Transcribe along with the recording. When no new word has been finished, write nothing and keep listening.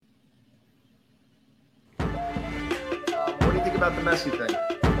about the Messi thing?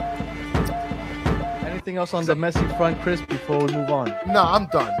 Anything else on the Messi front, Chris, before we move on? No, I'm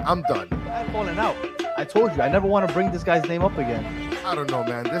done. I'm falling out. I told you, I never want to bring this guy's name up again. I don't know,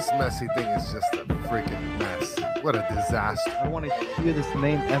 man. This Messi thing is just a freaking mess. What a disaster. I don't want to hear this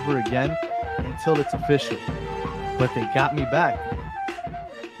name ever again until it's official. But they got me back.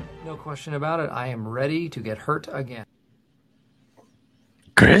 No question about it. I am ready to get hurt again.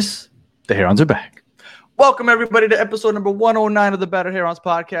 Chris, the Herons are back. Welcome, everybody, to episode number 109 of the Battered Herons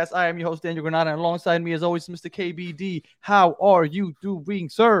podcast. I am your host, Daniel Granada, and alongside me, as always, Mr. KBD. How are you doing,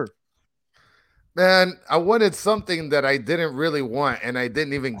 sir? Man, I wanted something that I didn't really want, and I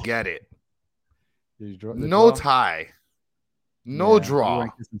didn't even get it. No tie. No draw.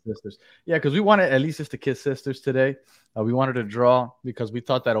 Yeah, because we wanted at least just to kiss sisters today. We wanted to draw because we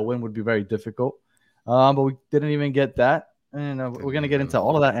thought that a win would be very difficult. But we didn't even get that. And we're going to get into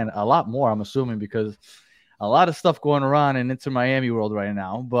all of that and a lot more, I'm assuming, because a lot of stuff going around in Inter Miami world right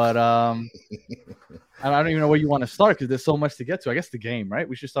now. But I don't even know where you want to start because there's so much to get to. I guess the game, right?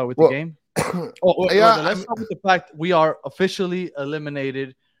 We should start with the game. Let's start with the fact we are officially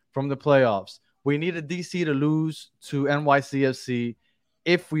eliminated from the playoffs. We needed DC to lose to NYCFC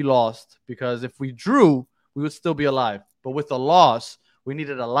if we lost, because if we drew, we would still be alive. But with a loss, we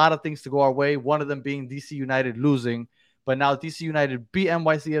needed a lot of things to go our way, one of them being DC United losing. But now DC United beat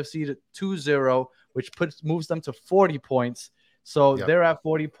NYCFC to 2-0, which moves them to 40 points. So they're at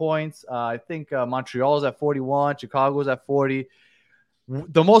 40 points. I think Montreal's at 41. Chicago's at 40.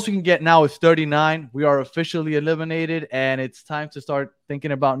 The most we can get now is 39. We are officially eliminated, and it's time to start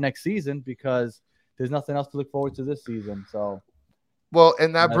thinking about next season because there's nothing else to look forward to this season. So, well,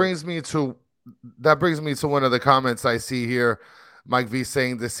 and that brings me to one of the comments I see here. Mike V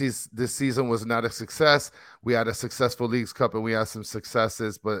saying this season was not a success. We had a successful Leagues Cup and we had some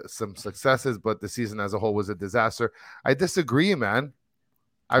successes, but the season as a whole was a disaster. I disagree, man.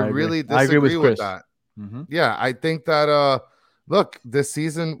 I really disagree with that. Mm-hmm. Yeah, I think that look, this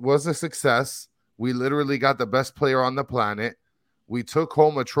season was a success. We literally got the best player on the planet. We took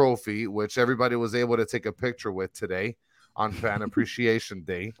home a trophy, which everybody was able to take a picture with today on Fan Appreciation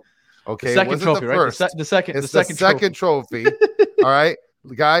Day. Okay, the second trophy, right? The second trophy. All right,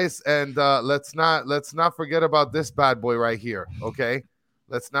 guys, and let's not forget about this bad boy right here. Okay,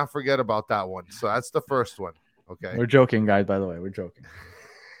 let's not forget about that one. So that's the first one. Okay, we're joking, guys. By the way, we're joking.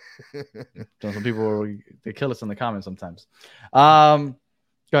 Some people they kill us in the comments sometimes. Go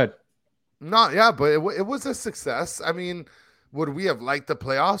ahead. No, yeah, but it was a success. I mean, would we have liked the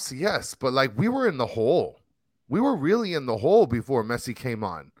playoffs? Yes, but like we were in the hole. We were really in the hole before Messi came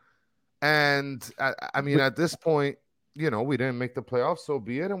on. And I mean, at this point, we didn't make the playoffs, so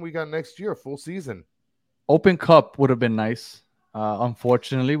be it. And we got next year, full season. Open Cup would have been nice.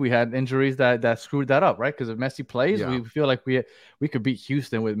 Unfortunately, we had injuries that screwed that up, right? Because if Messi plays, we feel like we could beat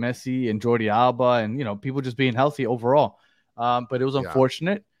Houston with Messi and Jordi Alba and, people just being healthy overall. But it was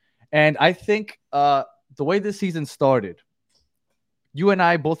unfortunate. And I think the way this season started, you and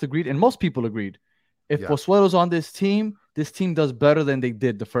I both agreed, and most people agreed, if Pozuelo's on this team does better than they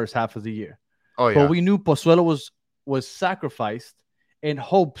did the first half of the year. Oh, yeah. But we knew Pozuelo was sacrificed in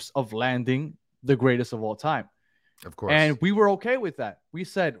hopes of landing the greatest of all time. Of course. And we were okay with that. We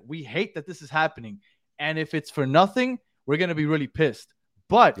said, we hate that this is happening. And if it's for nothing, we're going to be really pissed.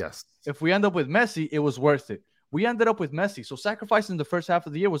 But if we end up with Messi, it was worth it. We ended up with Messi. So sacrificing the first half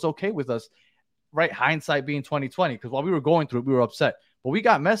of the year was okay with us, right? Hindsight being 2020, because while we were going through it, we were upset. But we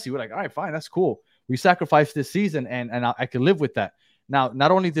got Messi. We're like, all right, fine, that's cool. We sacrificed this season, and I can live with that. Now,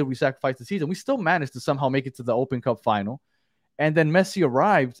 not only did we sacrifice the season, we still managed to somehow make it to the Open Cup final. And then Messi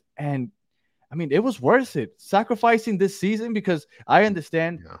arrived, and, I mean, it was worth it. Sacrificing this season, because I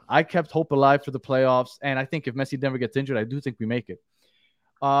understand I kept hope alive for the playoffs, and I think if Messi never gets injured, I do think we make it.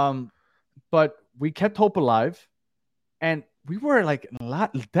 But we kept hope alive, and we were, like,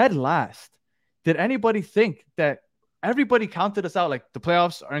 dead last. Did anybody think that everybody counted us out like the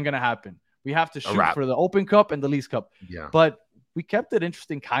playoffs aren't going to happen? We have to shoot for the Open Cup and the Leagues Cup. Yeah. But we kept it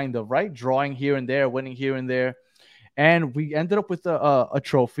interesting, kind of, right? Drawing here and there, winning here and there. And we ended up with a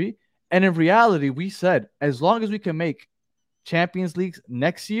trophy. And in reality, we said, as long as we can make Champions Leagues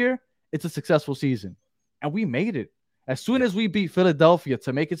next year, it's a successful season. And we made it. As soon as we beat Philadelphia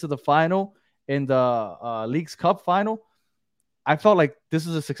to make it to the final in the Leagues Cup final, I felt like this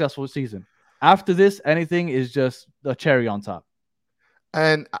is a successful season. After this, anything is just a cherry on top.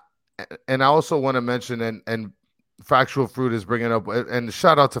 And I also want to mention, and Factual Fruit is bringing up, and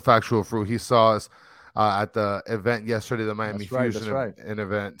shout out to Factual Fruit. He saw us at the event yesterday, the Miami Fusion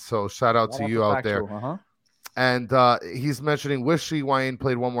event. So shout out to you out there. Uh-huh. And he's mentioning, wish Higuain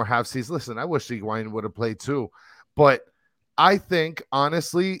played one more half season. Listen, I wish Higuain would have played too. But I think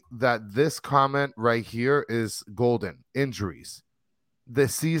honestly that this comment right here is golden. Injuries. The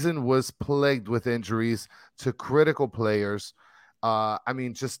season was plagued with injuries to critical players. I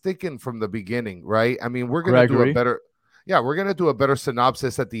mean, just thinking from the beginning, right? I mean, we're gonna do a Gregory, better, yeah, we're gonna do a better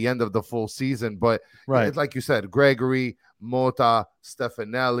synopsis at the end of the full season. But right? like you said, Gregory, Mota,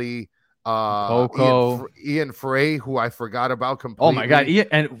 Stefanelli, Coco. Ian Frey, who I forgot about Oh my God, completely. Ian!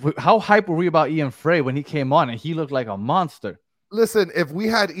 And how hype were we about Ian Frey when he came on and he looked like a monster? Listen, if we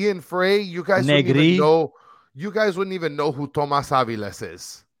had Ian Frey, you guys wouldn't even Negri. know. You guys wouldn't even know who Tomas Aviles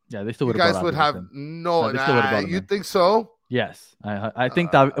is. Yeah, they still You would have brought guys would Aviles have in. no. No, they still would have brought him You in. think so? Yes, I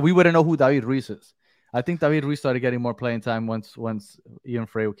think that we wouldn't know who David Ruiz is. I think David Ruiz started getting more playing time once Ian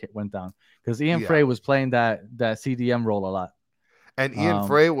Frey went down, because Ian Frey was playing that CDM role a lot. And Ian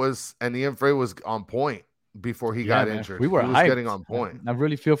Frey was on point before he got injured. We were he was hyped. getting on point. I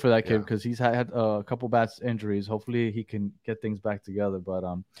really feel for that kid because he's had a couple bad injuries. Hopefully he can get things back together. But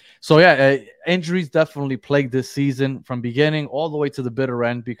injuries definitely plagued this season from beginning all the way to the bitter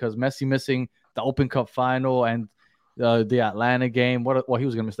end, because Messi missing the Open Cup final and the Atlanta game. He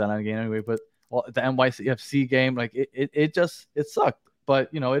was gonna miss the Atlanta game anyway, but the NYCFC game, like it sucked. But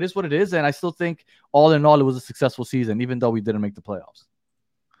it is what it is, and I still think all in all it was a successful season, even though we didn't make the playoffs.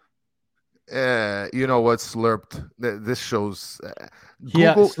 You know what, Slurped? This shows.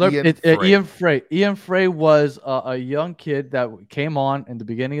 Ian Frey. Ian Frey was a young kid that came on in the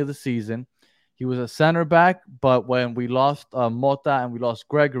beginning of the season. He was a center back, but when we lost Mota and we lost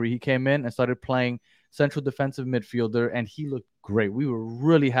Gregory, he came in and started playing central defensive midfielder, and he looked great. We were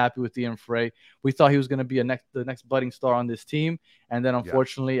really happy with Ian Frey. We thought he was going to be the next budding star on this team, and then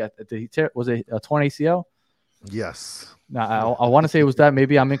unfortunately, was it a torn ACL? Yes. Now, I want to say it was that.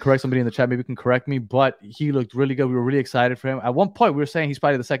 Maybe I'm incorrect. Somebody in the chat maybe can correct me, but he looked really good. We were really excited for him. At one point, we were saying he's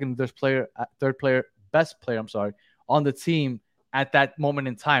probably the best player on the team at that moment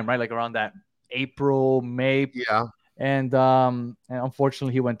in time, right? Like around that April, May. Yeah. And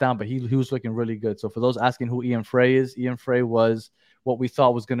unfortunately, he went down, but he was looking really good. So for those asking who Ian Frey is, Ian Frey was what we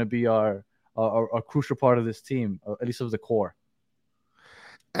thought was going to be our crucial part of this team, at least it was the core.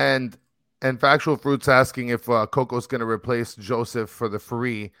 And Factual Fruit's asking if Coco's going to replace Joseph for the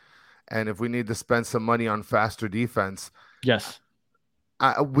free, and if we need to spend some money on faster defense. Yes.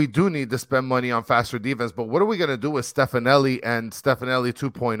 We do need to spend money on faster defense, but what are we going to do with Stefanelli and Stefanelli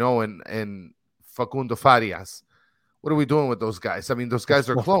 2.0 and Facundo Farias? What are we doing with those guys? I mean, those guys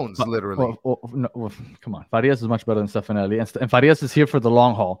are clones, literally. Come on. Farias is much better than Stefanelli, and Farias is here for the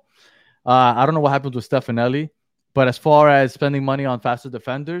long haul. I don't know what happened with Stefanelli, but as far as spending money on faster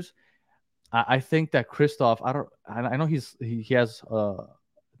defenders, I think that Christoph, I know he has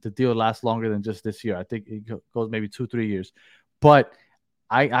the deal lasts longer than just this year. I think it goes maybe 2-3 years, but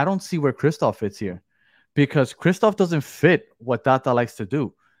I don't see where Christoph fits here, because Christoph doesn't fit what Tata likes to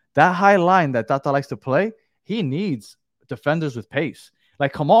do. That high line that Tata likes to play, he needs defenders with pace.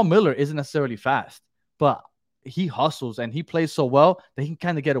 Like Kamal Miller isn't necessarily fast, but he hustles and he plays so well that he can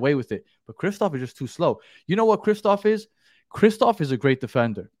kind of get away with it. But Christoph is just too slow. You know what Christoph is? Christoph is a great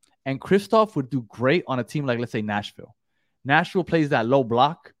defender. And Christoph would do great on a team like, let's say, Nashville. Nashville plays that low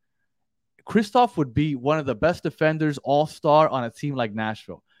block. Christoph would be one of the best defenders, all-star on a team like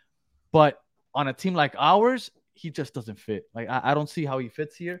Nashville. But on a team like ours, he just doesn't fit. Like I don't see how he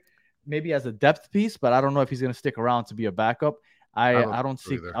fits here. Maybe as a depth piece, but I don't know if he's going to stick around to be a backup. I don't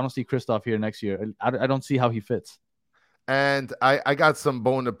see Christoph here next year. I don't see how he fits. And I got some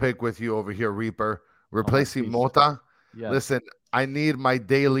bone to pick with you over here, Reaper. Replacing Mota. Yes. Listen, I need my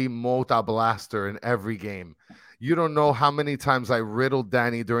daily Mota blaster in every game. You don't know how many times I riddled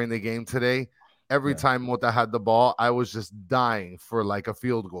Danny during the game today. Every time Mota had the ball, I was just dying for like a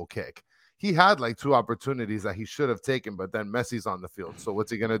field goal kick. He had like 2 opportunities that he should have taken, but then Messi's on the field. So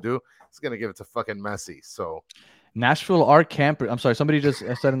what's he going to do? He's going to give it to fucking Messi. So Nashville are campers. I'm sorry. Somebody just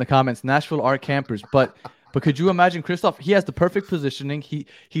said in the comments, Nashville are campers. But could you imagine Christoph? He has the perfect positioning.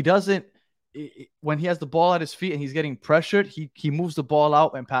 He doesn't, when he has the ball at his feet and he's getting pressured, he moves the ball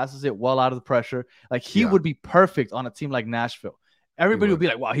out and passes it well out of the pressure. Like he would be perfect on a team like Nashville. Everybody would be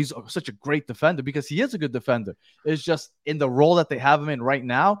like, wow, he's such a great defender, because he is a good defender. It's just in the role that they have him in right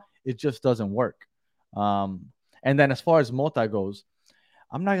now, it just doesn't work. And then as far as Mota goes,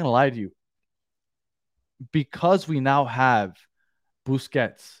 I'm not going to lie to you. Because we now have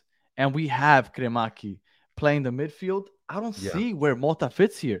Busquets and we have Kremaki playing the midfield, I don't see where Mota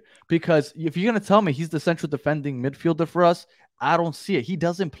fits here. Because if you're going to tell me he's the central defending midfielder for us, I don't see it. He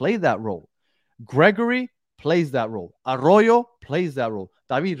doesn't play that role. Gregory plays that role. Arroyo plays that role.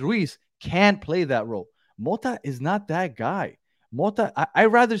 David Ruiz can play that role. Mota is not that guy. Mota, I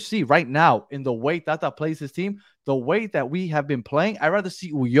rather see right now in the way Tata plays his team, the way that we have been playing, I rather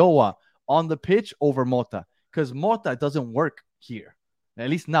see Ulloa on the pitch over Mota because Mota doesn't work here, at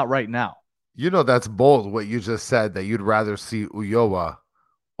least not right now. That's bold what you just said, that you'd rather see Ulloa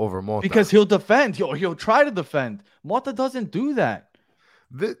over Mota. Because he'll defend. He'll try to defend. Mota doesn't do that.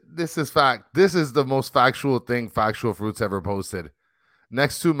 This is fact. This is the most factual thing Factual Fruits ever posted.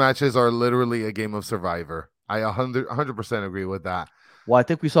 Next 2 matches are literally a game of Survivor. I 100% agree with that. Well, I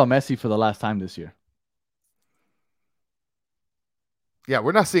think we saw Messi for the last time this year. Yeah,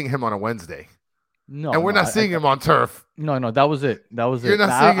 we're not seeing him on a Wednesday. No, and we're not seeing him on turf. No, that was it. You're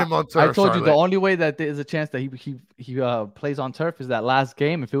not seeing him on turf. I told you the only way that there is a chance that he plays on turf is that last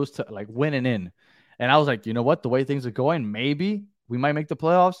game if it was to like win and in. And I was like, you know what? The way things are going, maybe we might make the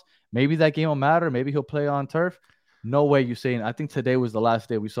playoffs. Maybe that game will matter. Maybe he'll play on turf. No way you're saying. I think today was the last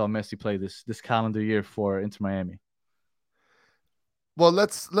day we saw Messi play this calendar year for Inter Miami. Well,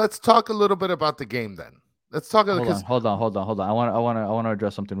 let's talk a little bit about the game then. Let's talk. Hold on. I want to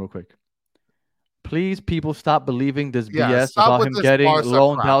address something real quick. Please, people, stop believing this BS about him getting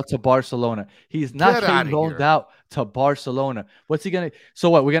loaned out to Barcelona. He's not getting loaned out to Barcelona. What's he gonna?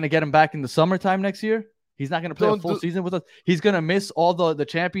 So what? We're gonna get him back in the summertime next year? He's not going to play a full season with us. He's going to miss all the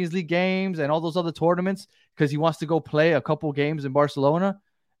Champions League games and all those other tournaments because he wants to go play a couple games in Barcelona.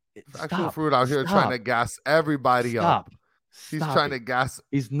 Factual Fruit out here trying to gas everybody up. He's trying to gas.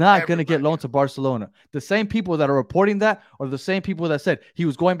 He's not going to get loaned to Barcelona. The same people that are reporting that are the same people that said he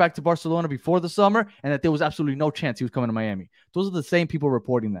was going back to Barcelona before the summer and that there was absolutely no chance he was coming to Miami. Those are the same people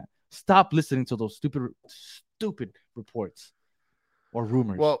reporting that. Stop listening to those stupid reports or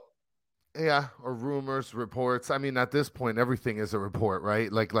rumors. Well, yeah, or rumors, reports. I mean, at this point, everything is a report,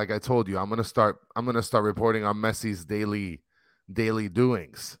 right? Like I told you, I'm gonna start reporting on Messi's daily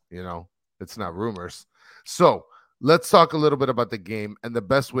doings. It's not rumors. So let's talk a little bit about the game, and the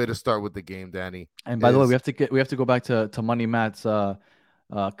best way to start with the game, Danny. And by the way, we have to go back to Money Matt's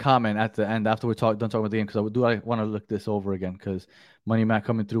comment at the end after we're done talking about the game, because I want to look this over again because Money Matt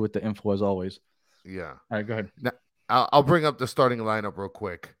coming through with the info as always. Yeah. All right, go ahead. Now, I'll bring up the starting lineup real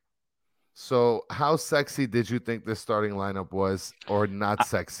quick. So, how sexy did you think this starting lineup was, or not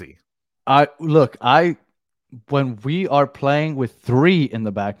sexy? When we are playing with 3 in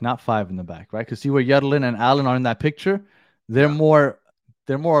the back, not 5 in the back, right? Because see where Yedlin and Allen are in that picture, they're more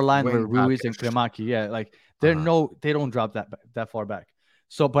aligned with Ruiz and Kremaki. Yeah, like they don't drop that far back.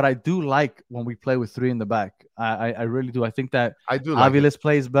 So, but I do like when we play with 3 in the back. I really do. I think that Aviles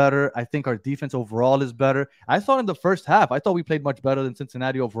plays better. I think our defense overall is better. I thought in the first half, we played much better than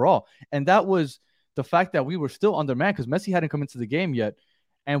Cincinnati overall. And that was the fact that we were still undermanned because Messi hadn't come into the game yet.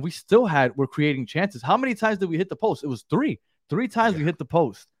 And we still were creating chances. How many times did we hit the post? It was 3. 3 times we hit the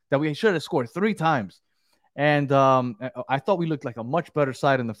post that we should have scored 3 times. And I thought we looked like a much better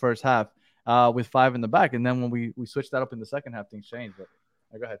side in the first half with 5 in the back. And then when we switched that up in the second half, things changed. But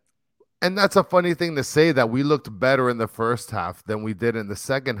go ahead. And that's a funny thing to say, that we looked better in the first half than we did in the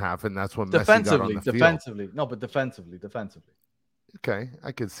second half, and that's when Messi got on the field. Defensively. Okay,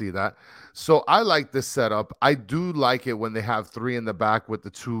 I can see that. So I like this setup. I do like it when they have 3 in the back with the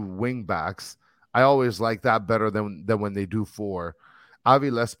 2 wing backs. I always like that better than when they do 4.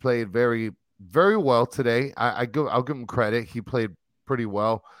 Aviles played very, very well today. I'll give him credit. He played pretty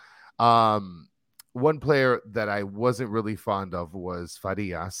well. One player that I wasn't really fond of was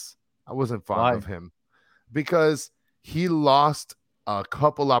Farias. I wasn't fond of him because he lost a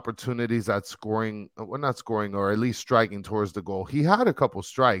couple opportunities at scoring, well, not scoring, or at least striking towards the goal. He had a couple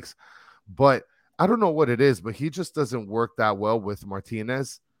strikes, but I don't know what it is, but he just doesn't work that well with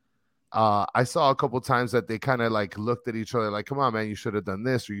Martinez. I saw a couple times that they kind of like looked at each other like, come on, man, you should have done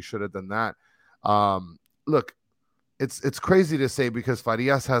this or you should have done that. Look, it's crazy to say because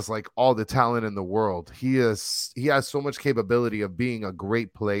Farias has like all the talent in the world. He has so much capability of being a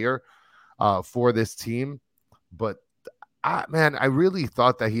great player for this team. But I really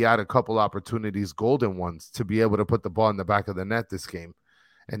thought that he had a couple opportunities, golden ones, to be able to put the ball in the back of the net this game,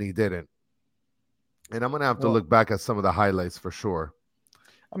 and he didn't. And I'm going to have to look back at some of the highlights for sure.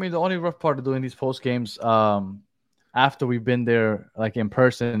 I mean, the only rough part of doing these post games after we've been there, like in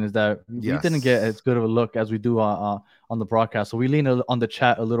person, is that we didn't get as good of a look as we do on the broadcast. So we lean on the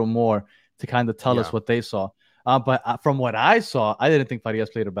chat a little more to kind of tell us what they saw. But from what I saw, I didn't think Farias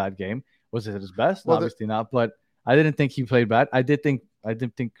played a bad game. Was it his best? Well, obviously not. But I didn't think he played bad. I didn't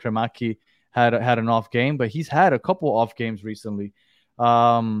think Kremaki had an off game, but he's had a couple off games recently.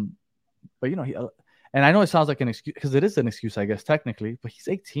 But and I know it sounds like an excuse because it is an excuse, I guess, technically. But he's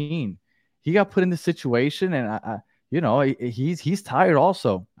 18. He got put in this situation, and he's tired.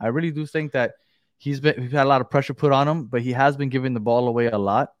 Also, I really do think that We've had a lot of pressure put on him, but he has been giving the ball away a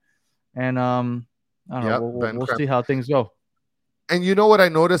lot. And I don't know. We'll see how things go. And you know what I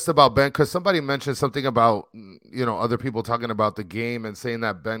noticed about Ben, because somebody mentioned something about other people talking about the game and saying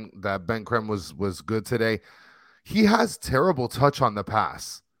that Ben Krem was good today. He has terrible touch on the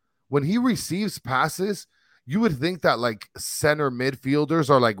pass. When he receives passes, you would think that like center midfielders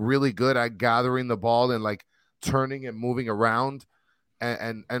are like really good at gathering the ball and like turning and moving around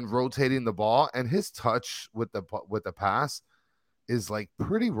and rotating the ball. And his touch with the pass is like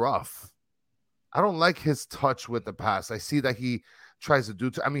pretty rough. I don't like his touch with the pass. I see that he tries to do.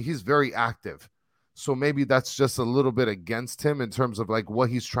 He's very active. So maybe that's just a little bit against him in terms of like what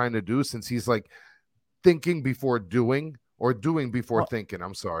he's trying to do, since he's like thinking before doing or doing before thinking.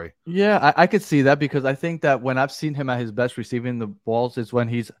 I'm sorry. Yeah, I could see that, because I think that when I've seen him at his best receiving the balls is when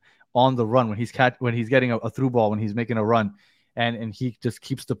he's on the run, when he's getting a through ball, when he's making a run, and he just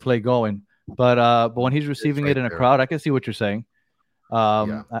keeps the play going. But when he's receiving it in a crowd, I can see what you're saying.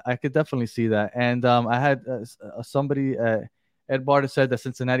 I could definitely see that. And I had somebody, Ed Barta, said that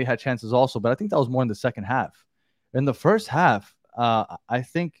Cincinnati had chances also, but I think that was more in the second half. In the first half, I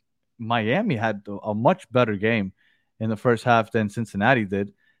think Miami had a much better game in the first half than Cincinnati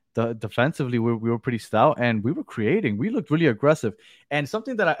did. Defensively, we were pretty stout, and we were creating. We looked really aggressive. And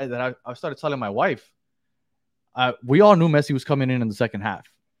something that I started telling my wife, we all knew Messi was coming in the second half.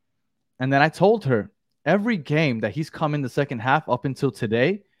 And then I told her, every game that he's come in the second half up until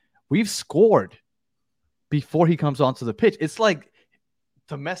today, we've scored before he comes onto the pitch. It's like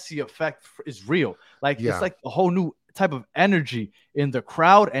the Messi effect is real. It's like a whole new type of energy in the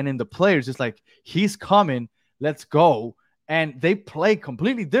crowd and in the players. It's like, he's coming, let's go. And they play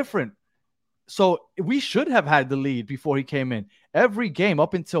completely different. So we should have had the lead before he came in. Every game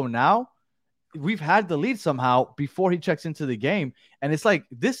up until now, we've had the lead somehow before he checks into the game. And it's like,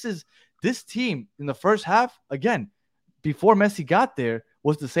 this team in the first half, again, before Messi got there,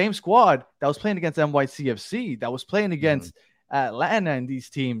 was the same squad that was playing against NYCFC, that was playing against Atlanta and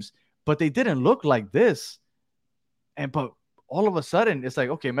these teams, but they didn't look like this. But all of a sudden, it's like,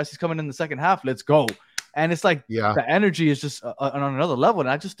 okay, Messi's coming in the second half, let's go. And it's like the energy is just on another level, and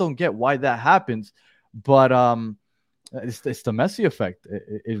I just don't get why that happens. But it's the Messi effect.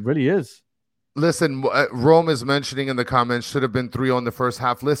 It really is. Listen, Rome is mentioning in the comments, should have been 3-0 in the first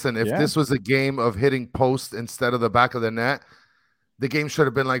half. Listen, if this was a game of hitting post instead of the back of the net, the game should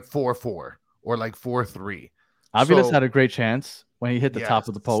have been like 4-4 or like 4-3. Aviles had a great chance when he hit the top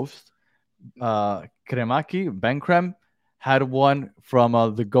of the post. Kremaki, Ben Krem, had one from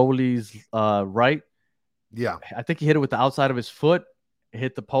the goalie's right. Yeah. I think he hit it with the outside of his foot,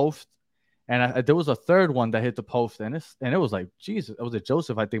 hit the post. And there was a third one that hit the post. And it was like, Jesus, it was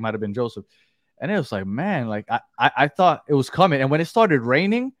Joseph. I think it might have been Joseph. And it was like, man, like I thought it was coming. And when it started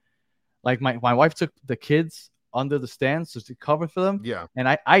raining, like my wife took the kids under the stands to cover for them. Yeah.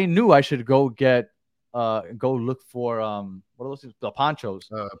 And I knew I should go look for what are those things? The ponchos.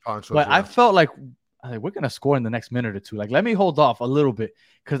 But I felt like we're gonna score in the next minute or two. Like, let me hold off a little bit,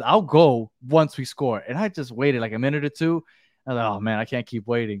 because I'll go once we score. And I just waited like a minute or two. I was like, oh man, I can't keep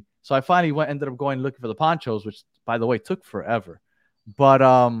waiting. So I finally ended up going looking for the ponchos, which, by the way, took forever. But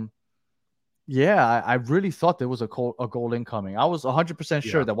yeah, I really thought there was a goal incoming. I was 100%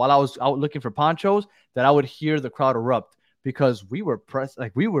 sure that while I was out looking for ponchos, that I would hear the crowd erupt, because we were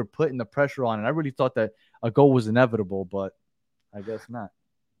we were putting the pressure on, and I really thought that a goal was inevitable, but I guess not.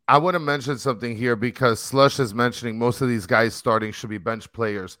 I want to mention something here, because Slush is mentioning most of these guys starting should be bench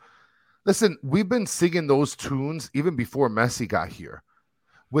players. Listen, we've been singing those tunes even before Messi got here.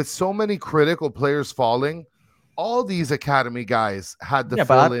 With so many critical players falling, all these academy guys had to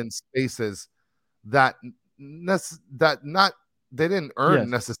fill in spaces that they didn't earn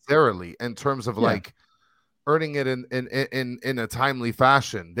necessarily, in terms of like earning it in a timely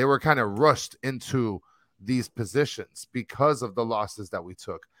fashion. They were kind of rushed into these positions because of the losses that we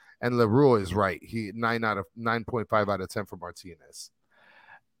took. And Leroy is right. He 9.5 out of 10 for Martinez.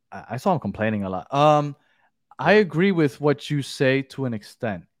 I saw him complaining a lot. I agree with what you say to an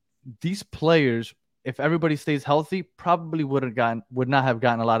extent. These players, if everybody stays healthy, probably would not have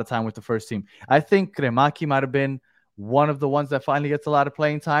gotten a lot of time with the first team. I think Kremaki might have been one of the ones that finally gets a lot of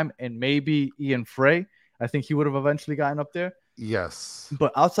playing time, and maybe Ian Frey. I think he would have eventually gotten up there. Yes.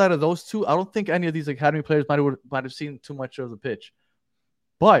 But outside of those two, I don't think any of these academy players might have seen too much of the pitch.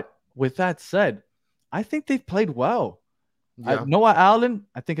 But with that said, I think they've played well. Yeah. Noah Allen,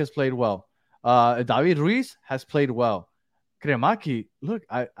 I think, has played well. David Ruiz has played well. Kremaki, look,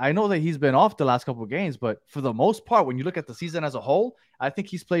 I know that he's been off the last couple of games, but for the most part, when you look at the season as a whole, I think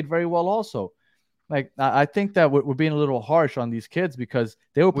he's played very well also. Like, I think that we're being a little harsh on these kids, because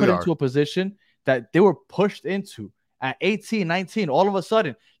they were put into a position that they were pushed into at 18, 19. All of a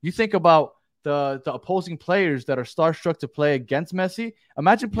sudden, you think about the opposing players that are starstruck to play against Messi.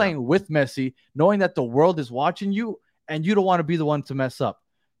 Imagine playing with Messi, knowing that the world is watching you and you don't want to be the one to mess up.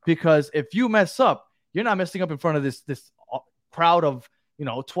 Because if you mess up, you're not messing up in front of this crowd of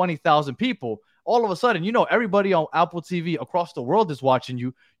 20,000 people. All of a sudden, everybody on Apple TV across the world is watching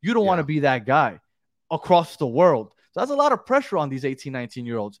you. You don't want to be that guy across the world. So that's a lot of pressure on these 18,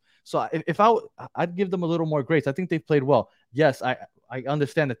 19-year-olds. So I'd give them a little more grace. I think they've played well. Yes, I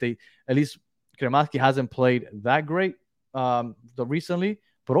understand that at least Cremaschi hasn't played that great recently.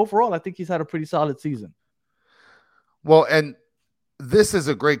 But overall, I think he's had a pretty solid season. Well, and this is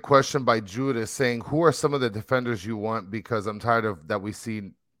a great question by Judas saying, who are some of the defenders you want? Because I'm tired of that we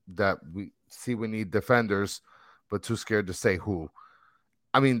need defenders, but too scared to say who.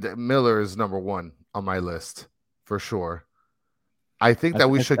 I mean, Miller is number one on my list for sure. I think that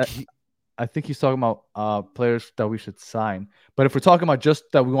we should keep. I think he's talking about players that we should sign. But if we're talking about just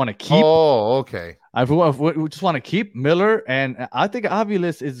that we want to keep. Oh, okay. If we just want to keep Miller, and I think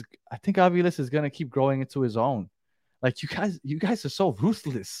Aviles is going to keep growing into his own. Like you guys are so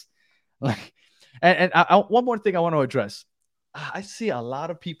ruthless. Like, and one more thing I want to address. I see a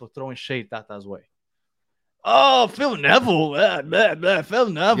lot of people throwing shade Tata's way. Oh, Phil Neville, Phil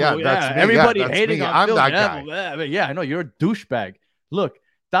Neville, everybody hating on Phil Neville. Yeah, I know you're a douchebag. Look,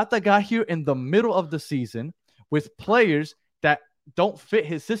 Tata got here in the middle of the season with players that don't fit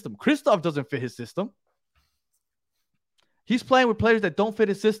his system. Christoph doesn't fit his system. He's playing with players that don't fit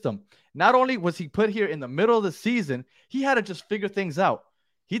his system. Not only was he put here in the middle of the season, he had to just figure things out.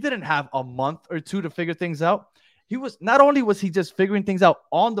 He didn't have a month or two to figure things out. Not only was he just figuring things out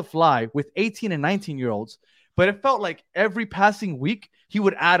on the fly with 18 and 19-year-olds, but it felt like every passing week he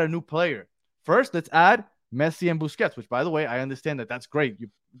would add a new player. First, let's add Messi and Busquets, which, by the way, I understand that's great.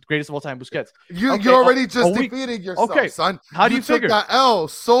 Greatest of all time, Busquets. You already defeated yourself, son. How do you figure that L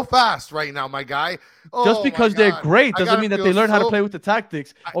so fast right now, my guy? Just because they're great doesn't mean that they learn how to play with the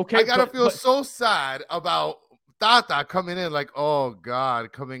tactics. Okay, I gotta feel so sad about Tata coming in, like, oh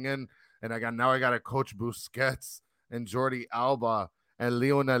God, coming in, and I gotta coach Busquets and Jordi Alba and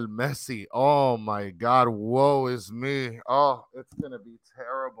Lionel Messi. Oh my God, woe is me. Oh, it's gonna be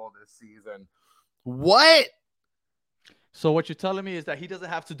terrible this season. What? So what you're telling me is that he doesn't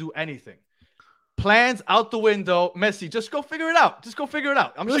have to do anything. Plans out the window. Messi, just go figure it out.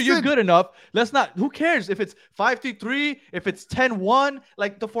 I'm sure you're good enough. Who cares if it's 5-3, if it's 10-1?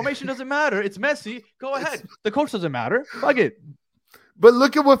 Like, the formation doesn't matter. It's Messi. Go ahead. The coach doesn't matter. Fuck it. But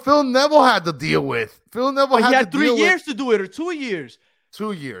look at what Phil Neville had to deal with. He had 3 years to do it, or 2 years.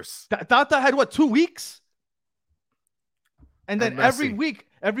 2 years. Tata had what, 2 weeks? And then every week.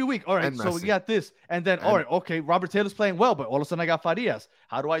 All right, so we got this. And then, all right, okay, Robert Taylor's playing well, but all of a sudden I got Farias.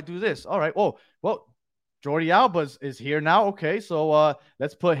 How do I do this? All right, well, Jordi Alba is here now. Okay, so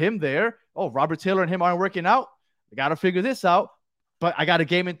let's put him there. Oh, Robert Taylor and him aren't working out. I got to figure this out. But I got a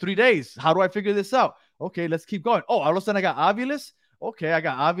game in 3 days. How do I figure this out? Okay, let's keep going. Oh, all of a sudden I got Aviles. Okay, I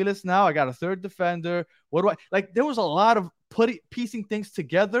got Aviles now. I got a third defender. What do I like? There was a lot of piecing things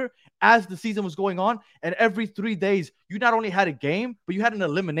together as the season was going on. And every 3 days, you not only had a game, but you had an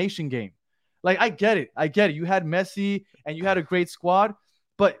elimination game. Like, I get it. You had Messi and you had a great squad.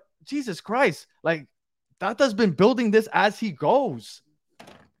 But Jesus Christ, like, Tata's been building this as he goes.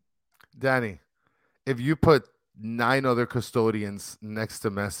 Danny, if you put 9 other custodians next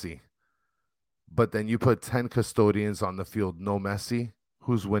to Messi, but then you put 10 custodians on the field, no Messi,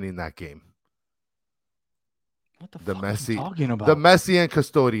 who's winning that game? What the fuck are you talking about? The Messi and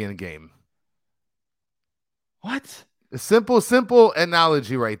custodian game. What? A simple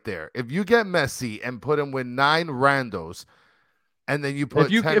analogy right there. If you get Messi and put him with 9 randos, and then you put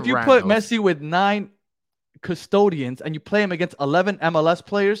 10 if you randos, put Messi with 9 custodians and you play him against 11 MLS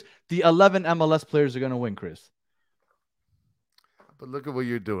players, the 11 MLS players are going to win, Chris. But look at what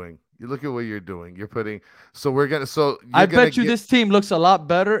you're doing. You're putting. I bet you this team looks a lot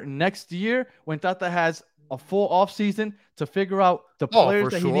better next year when Tata has a full offseason to figure out the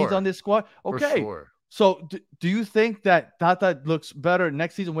players that he needs on this squad. Okay. Sure. So do you think that Tata looks better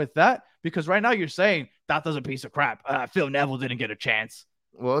next season with that? Because right now you're saying Tata's a piece of crap. Phil Neville didn't get a chance.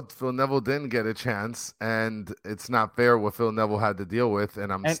 Well, Phil Neville didn't get a chance, and it's not fair what Phil Neville had to deal with,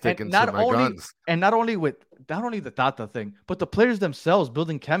 and I'm sticking to my guns. And not only the Tata thing, but the players themselves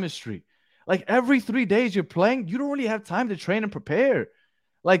building chemistry. Like, every 3 days you're playing, you don't really have time to train and prepare.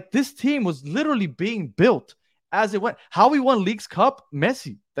 Like, this team was literally being built as it went. How we won Leagues Cup?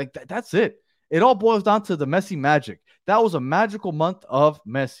 Messi. Like, that's it. It all boils down to the Messi magic. That was a magical month of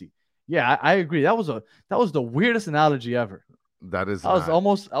Messi. Yeah, I agree. That was the weirdest analogy ever. That is I was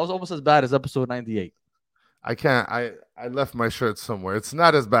not. almost as bad as episode 98. I can't. I left my shirt somewhere. It's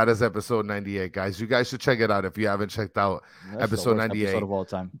not as bad as episode 98, guys. You guys should check it out if you haven't checked out That's the episode worst 98. episode of all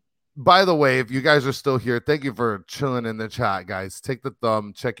time. By the way, if you guys are still here, thank you for chilling in the chat, guys. Take the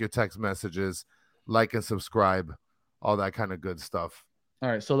thumb, check your text messages, like and subscribe, all that kind of good stuff. All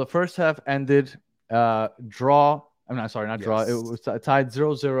right. So the first half ended draw. I'm not sorry, not draw. It was tied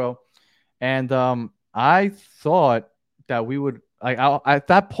 0-0. And I thought that we would at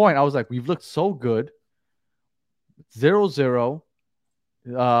that point, I was like, we've looked so good. 0-0.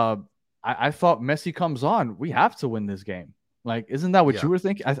 I thought Messi comes on. We have to win this game. Like, isn't that what you were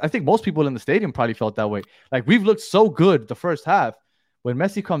thinking? I think most people in the stadium probably felt that way. Like, we've looked so good the first half. When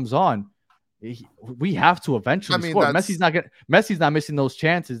Messi comes on, we have to eventually score. Messi's not missing those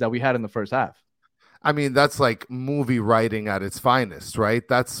chances that we had in the first half. I mean, that's like movie writing at its finest, right?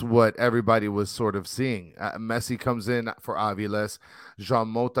 That's what everybody was sort of seeing. Messi comes in for Aviles. Jean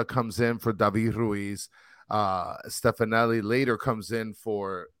Mota comes in for David Ruiz. Stefanelli later comes in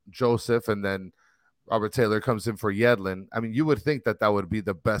for Joseph, and then Robert Taylor comes in for Yedlin. I mean, you would think that would be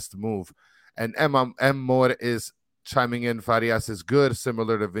the best move. And M. Mor is chiming in. Farias is good,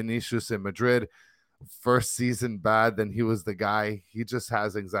 similar to Vinicius in Madrid. First season bad, then he was the guy. He just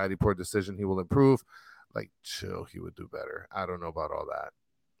has anxiety, poor decision. He will improve. Like, chill, he would do better. I don't know about all that.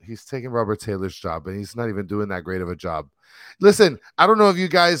 He's taking Robert Taylor's job, and he's not even doing that great of a job. Listen, I don't know if you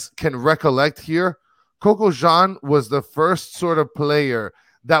guys can recollect here. Coco Jean was the first sort of player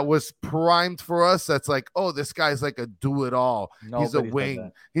that was primed for us. That's like, oh, this guy's like a do-it-all. He's a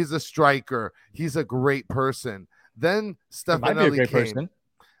wing. He's a striker. He's a great person. Then Stefanelli came.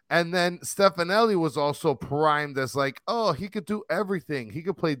 And then Stefanelli was also primed as like, oh, he could do everything. He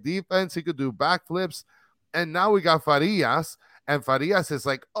could play defense. He could do backflips. And now we got Farias. And Farias is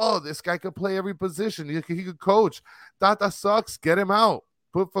like, oh, this guy could play every position. He could coach. Tata sucks. Get him out.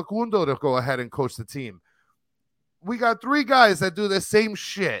 Put Facundo to go ahead and coach the team. We got 3 guys that do the same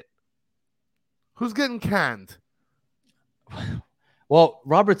shit. Who's getting canned? Well,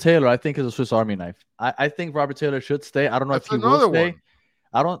 Robert Taylor, I think, is a Swiss Army knife. I think Robert Taylor should stay. I don't know if he will stay.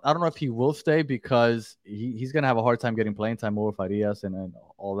 I don't know if he will stay because he's gonna have a hard time getting playing time over Farias and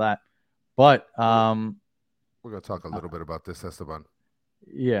all that. But we're gonna talk a little bit about this, Esteban.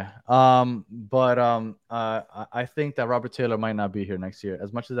 Yeah. I think that Robert Taylor might not be here next year.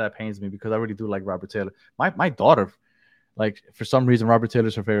 As much as that pains me, because I really do like Robert Taylor. My daughter, like, for some reason, Robert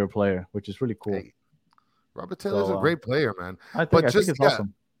Taylor's her favorite player, which is really cool. Hey, Robert Taylor's a great player, man. I think it's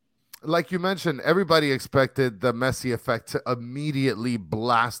awesome. Like you mentioned, everybody expected the Messi effect to immediately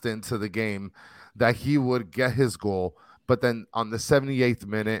blast into the game, that he would get his goal. But then on the 78th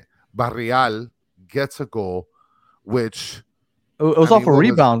minute, Barrial gets a goal, which... It was off a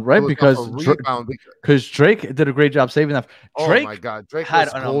rebound, right? Because Drake did a great job saving that. Drake, oh my God, Drake had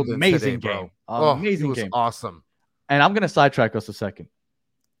an amazing game. Amazing game. Awesome. And I'm going to sidetrack us a second.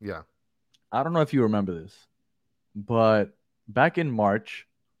 Yeah. I don't know if you remember this, but back in March,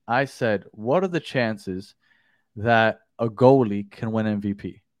 I said, what are the chances that a goalie can win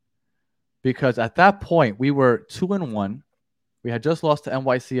MVP? Because at that point, we were 2-1. We had just lost to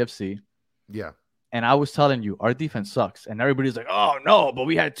NYCFC. Yeah. And I was telling you, our defense sucks. And everybody's like, oh, no, but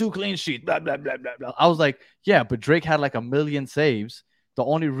we had 2 clean sheets, blah, blah, blah, blah, blah. I was like, yeah, but Drake had like 1 million saves. The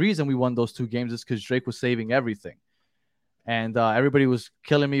only reason we won those 2 games is because Drake was saving everything. And everybody was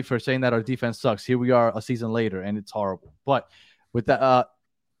killing me for saying that our defense sucks. Here we are a season later, and it's horrible. But with that,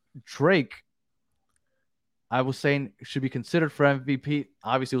 Drake, I was saying, should be considered for MVP.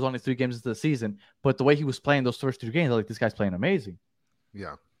 Obviously, it was only 3 games into the season. But the way he was playing those first 2 games, I was like, this guy's playing amazing.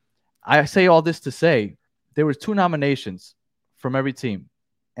 Yeah. I say all this to say there were 2 nominations from every team.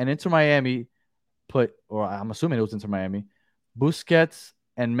 And Inter Miami put, or I'm assuming it was Inter Miami, Busquets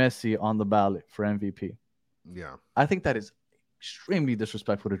and Messi on the ballot for MVP. Yeah. I think that is extremely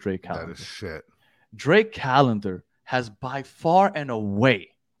disrespectful to Drake Callender. That is shit. Drake Callender has by far and away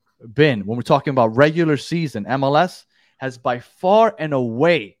been, when we're talking about regular season, MLS has by far and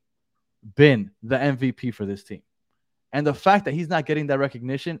away been the MVP for this team. And the fact that he's not getting that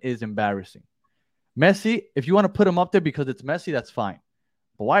recognition is embarrassing. Messi, if you want to put him up there because it's Messi, that's fine.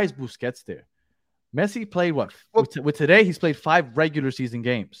 But why is Busquets there? Messi played what? With today, he's played 5 regular season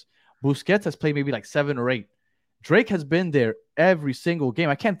games. Busquets has played maybe like 7 or 8. Drake has been there every single game.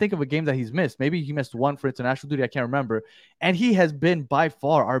 I can't think of a game that he's missed. Maybe he missed 1 for international duty. I can't remember. And he has been by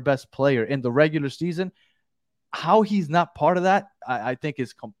far our best player in the regular season. How he's not part of that, I think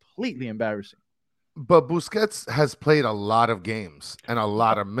is completely embarrassing. But Busquets has played a lot of games and a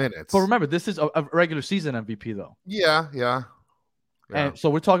lot of minutes. But remember, this is a regular season MVP, though. Yeah. And so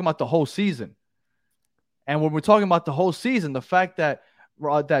we're talking about the whole season. And when we're talking about the whole season, the fact that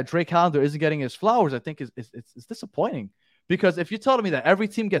that Drake Callender isn't getting his flowers, I think is disappointing. Because if you're telling me that every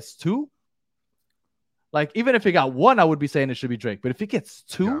team gets 2, like even if he got 1, I would be saying it should be Drake. But if he gets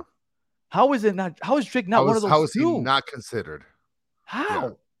 2, how is it not? How is Drake not one of those? How is 2? he not considered?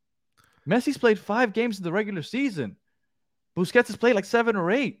 How? Yeah. Messi's played 5 games in the regular season. Busquets has played like 7 or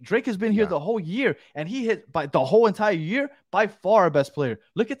 8. Drake has been here the whole year, and he hit by the whole entire year by far our best player.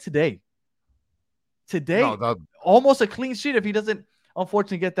 Look at today. Almost a clean sheet if he doesn't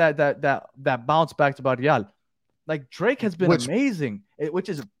unfortunately get that bounce back to Barrial. Like Drake has been amazing, which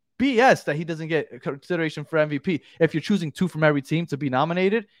is BS that he doesn't get consideration for MVP. If you're choosing 2 from every team to be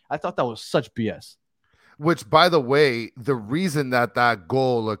nominated, I thought that was such BS. Which, by the way, the reason that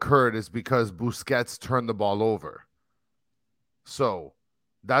goal occurred is because Busquets turned the ball over. So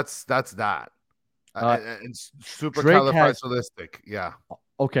that's that. And supercalifragilistic. Yeah.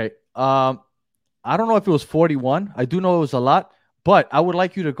 Okay. I don't know if it was 41. I do know it was a lot, but I would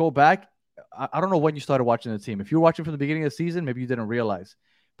like you to go back. I don't know when you started watching the team. If you were watching from the beginning of the season, maybe you didn't realize.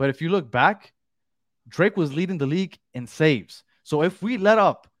 But if you look back, Drake was leading the league in saves. So if we let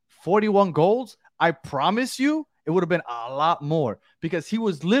up 41 goals, I promise you it would have been a lot more because he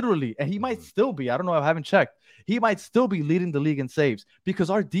was literally, and he might still be, I don't know, I haven't checked. He might still be leading the league in saves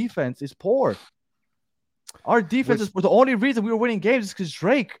because our defense is poor. Our defense is the only reason we were winning games is because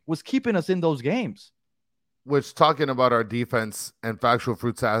Drake was keeping us in those games. Which, talking about our defense and Factual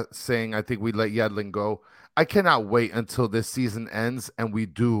Fruits saying, I think we let Yedlin go. I cannot wait until this season ends and we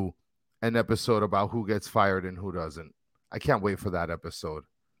do an episode about who gets fired and who doesn't. I can't wait for that episode.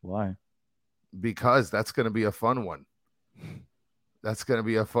 Why? Because that's going to be a fun one. That's going to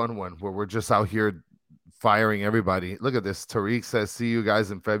be a fun one where we're just out here firing everybody. Look at this. Tariq says, see you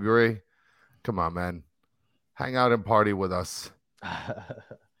guys in February. Come on, man. Hang out and party with us.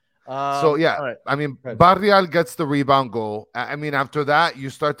 So, yeah, right. I mean, Barrial gets the rebound goal. I mean, after that, you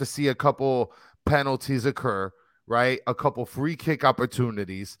start to see a couple penalties occur, right? A couple free kick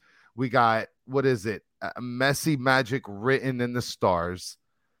opportunities. We got, what is it? Messi magic written in the stars.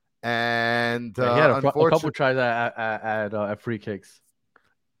 And he had a couple tries at free kicks.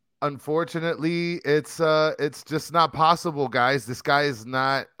 Unfortunately, it's just not possible, guys. This guy is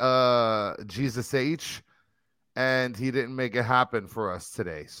not Jesus H, and he didn't make it happen for us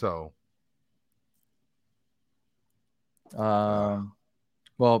today. So, well,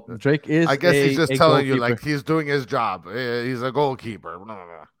 Drake is. I guess he's just telling you like he's doing his job. He's a goalkeeper.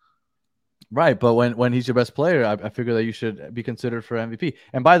 Right, but when he's your best player, I figure that you should be considered for MVP.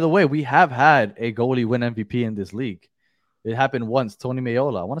 And by the way, we have had a goalie win MVP in this league. It happened once, Tony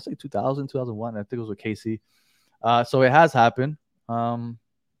Mayola. I want to say 2000, 2001. I think it was with KC. So it has happened. And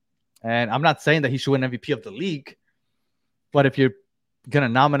I'm not saying that he should win MVP of the league, but if you're going to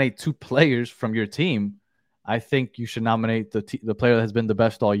nominate 2 players from your team, I think you should nominate the player that has been the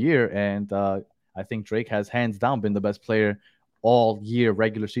best all year. And I think Drake has hands down been the best player all year,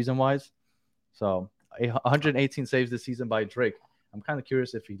 regular season wise. So 118 saves this season by Drake. I'm kind of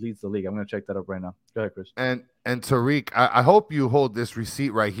curious if he leads the league. I'm going to check that up right now. Go ahead, Chris. And Tariq, I hope you hold this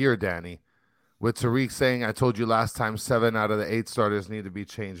receipt right here, Danny, with Tariq saying, I told you last time 7 out of the 8 starters need to be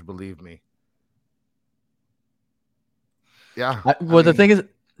changed. Believe me. Yeah. The thing is,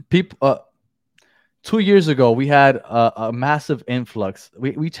 people 2 years ago, we had a massive influx.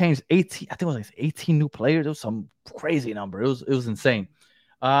 We changed 18. I think it was like 18 new players. It was some crazy number. It was insane.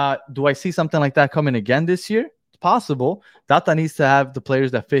 Do I see something like that coming again this year? It's possible. Tata needs to have the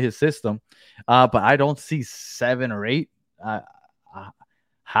players that fit his system. But I don't see 7 or 8.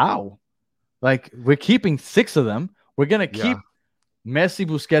 How? Like, we're keeping 6 of them. We're going to keep Messi,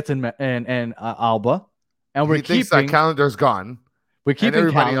 Busquets, and Alba. And we're keeping that calendar's gone. We're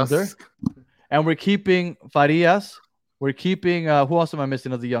keeping Calendar. And we're keeping Farias. We're keeping who else am I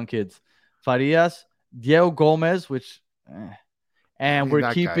missing of the young kids? Farias, Diego Gomez, which and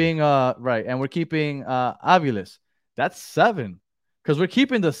we're keeping right, and we're keeping Aviles. That's 7. Because we're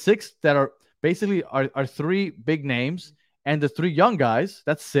keeping the 6 that are basically our 3 big names and the 3 young guys.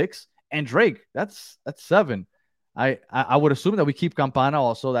 That's 6. And Drake, that's 7. I would assume that we keep Campana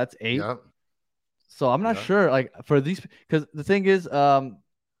also. That's 8. Yep. So I'm not sure, like, for these, because the thing is, I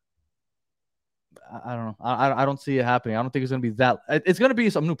don't know. I don't see it happening. I don't think it's going to be that. It's going to be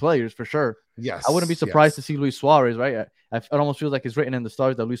some new players for sure. Yes. I wouldn't be surprised to see Luis Suarez, right? It almost feels like it's written in the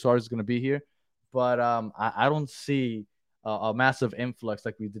stars that Luis Suarez is going to be here. But I don't see a massive influx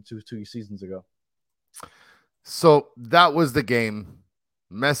like we did two seasons ago. So that was the game.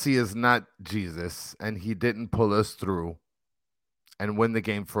 Messi is not Jesus, and he didn't pull us through and win the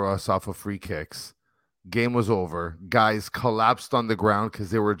game for us off of free kicks. Game was over. Guys collapsed on the ground because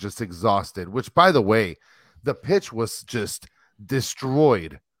they were just exhausted, which, by the way, the pitch was just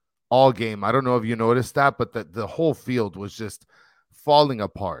destroyed all game. I don't know if you noticed that, but the whole field was just falling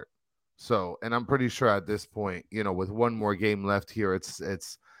apart. So, and I'm pretty sure at this point, with one more game left here,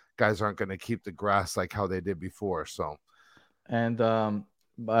 it's guys aren't going to keep the grass like how they did before. So, and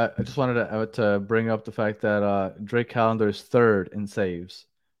but I just wanted to bring up the fact that Drake Callender is third in saves,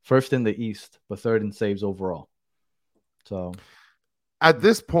 first in the East, but third in saves overall. So, at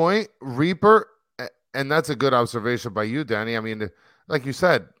this point, Reaper, and that's a good observation by you, Danny. I mean, like you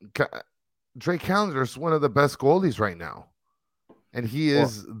said, Drake Callender is one of the best goalies right now. And he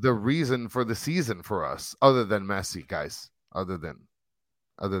is the reason for the season for us, other than Messi, guys. Other than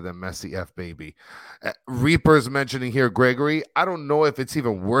Messi, F baby. Reaper's mentioning here Gregory. I don't know if it's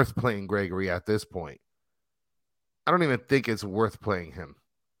even worth playing Gregory at this point. I don't even think it's worth playing him.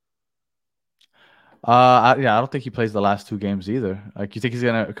 I don't think he plays the last 2 games either. Like, you think he's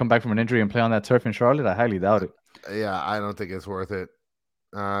gonna come back from an injury and play on that turf in Charlotte? I highly doubt it. Yeah, I don't think it's worth it.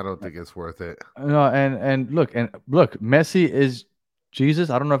 No, and look, Messi is Jesus.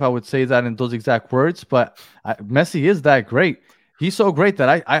 I don't know if I would say that in those exact words, but Messi is that great. He's so great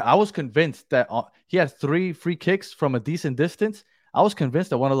that I was convinced that he had 3 free kicks from a decent distance. I was convinced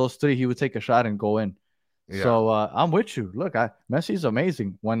that one of those 3 he would take a shot and go in. Yeah. So I'm with you. Look, Messi's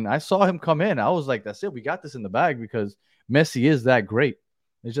amazing. When I saw him come in, I was like, that's it. We got this in the bag because Messi is that great.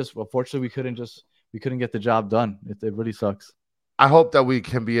 It's just, unfortunately, we couldn't get the job done. It really sucks. I hope that we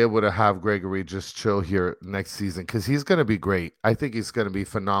can be able to have Gregory just chill here next season because he's going to be great. I think he's going to be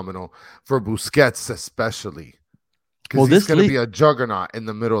phenomenal for Busquets, especially because he's going to be a juggernaut in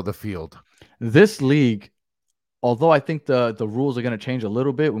the middle of the field. This league, although I think the rules are going to change a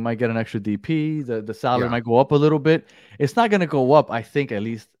little bit, we might get an extra DP. The salary might go up a little bit. It's not going to go up. I think, at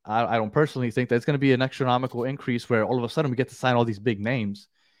least I don't personally think that it's going to be an astronomical increase where all of a sudden we get to sign all these big names.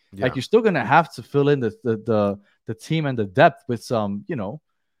 Yeah. Like, you're still going to have to fill in the team and the depth with some,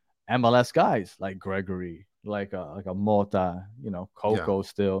 MLS guys like Gregory, like a Mota, Coco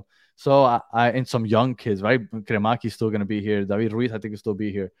still. So I and some young kids, right? Kremaki's still going to be here. David Ruiz, I think, will still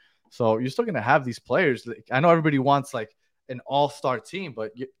be here. So you're still going to have these players. I know everybody wants like an all-star team,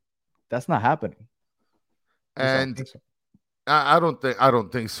 but that's not happening. And I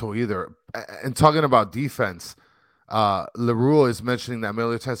don't think so either. And talking about defense, Leroux is mentioning that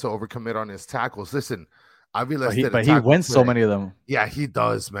Miller tends to overcommit on his tackles. Listen, but he wins so many of them. Yeah, he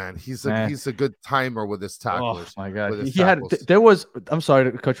does, man. He's a good timer with his tacklers. Oh my God, there was. I'm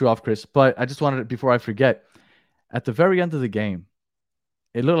sorry to cut you off, Chris, but I just wanted to, before I forget, at the very end of the game,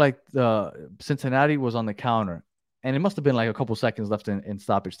 it looked like Cincinnati was on the counter, and it must have been like a couple seconds left in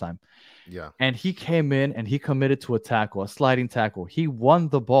stoppage time. Yeah, and he came in and he committed to a tackle, a sliding tackle. He won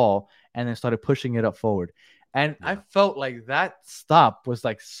the ball and then started pushing it up forward. And I felt like that stop was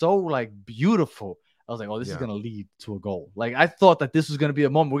like so like beautiful. I was like, oh, this is going to lead to a goal. Like, I thought that this was going to be a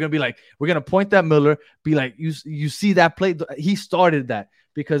moment. We're going to be we're going to point at Miller, be like, you see that play? He started that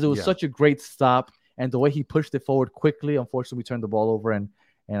because it was such a great stop. And the way he pushed it forward quickly, unfortunately, we turned the ball over. And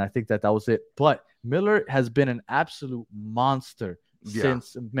I think that was it. But Miller has been an absolute monster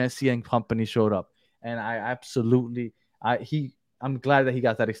since Messi and company showed up. And I'm glad that he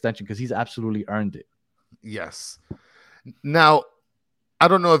got that extension because he's absolutely earned it. Yes. Now, I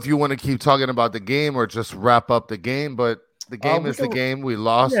don't know if you want to keep talking about the game or just wrap up the game, but the game is the game. We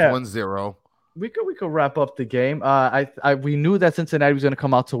lost 1-0. We could wrap up the game. We knew that Cincinnati was going to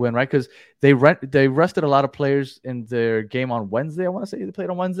come out to win, right? Because they rested a lot of players in their game on Wednesday. I want to say they played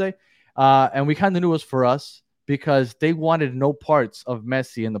on Wednesday, and we kind of knew it was for us because they wanted no parts of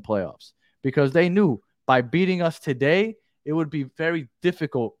Messi in the playoffs because they knew by beating us today it would be very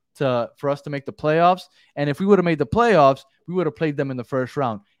difficult for us to make the playoffs. And if we would have made the playoffs, we would have played them in the first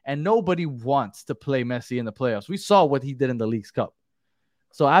round. And nobody wants to play Messi in the playoffs. We saw what he did in the League's Cup.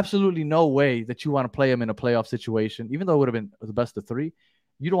 So absolutely no way that you want to play him in a playoff situation, even though it would have been the best of 3.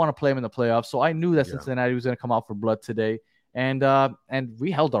 You don't want to play him in the playoffs. So I knew that Cincinnati was going to come out for blood today. And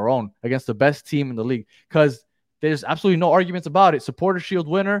we held our own against the best team in the league because there's absolutely no arguments about it. Supporter Shield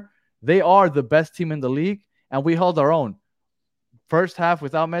winner, they are the best team in the league, and we held our own. First half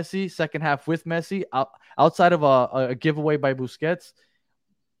without Messi, second half with Messi, outside of a giveaway by Busquets.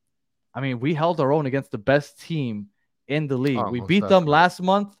 I mean, we held our own against the best team in the league. We beat them last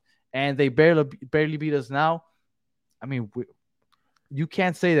month, and they barely beat us now. I mean, you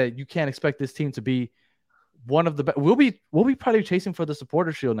can't say that you can't expect this team to be one of the best. We'll be probably chasing for the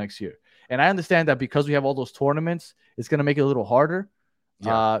Supporter Shield next year. And I understand that because we have all those tournaments, it's going to make it a little harder.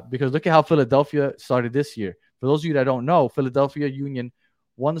 Because look at how Philadelphia started this year. For those of you that don't know, Philadelphia Union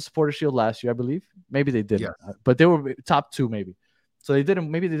won the Supporters Shield last year, I believe. Maybe they didn't, Yes. but they were top 2 maybe. So they didn't.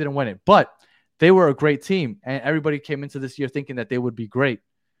 Maybe they didn't win it, but they were a great team, and everybody came into this year thinking that they would be great.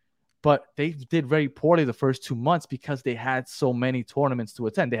 But they did very poorly the first 2 months because they had so many tournaments to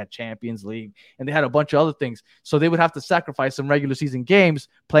attend. They had Champions League and they had a bunch of other things. So they would have to sacrifice some regular season games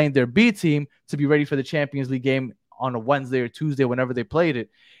playing their B team to be ready for the Champions League game on a Wednesday or Tuesday, whenever they played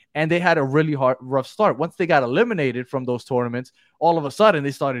it. And they had a really rough start. Once they got eliminated from those tournaments, all of a sudden they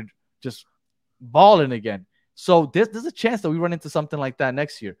started just balling again. So there's a chance that we run into something like that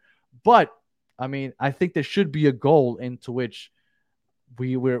next year. But I mean, I think there should be a goal into which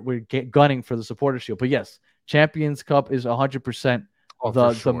we're gunning for the Supporter Shield. But yes, Champions Cup is 100%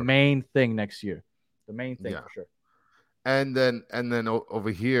 the main thing next year. The main thing for sure. And then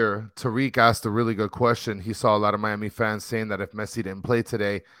over here, Tariq asked a really good question. He saw a lot of Miami fans saying that if Messi didn't play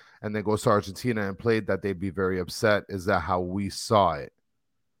today and then goes to Argentina and played, that they'd be very upset. Is that how we saw it?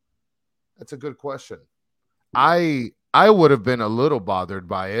 That's a good question. I would have been a little bothered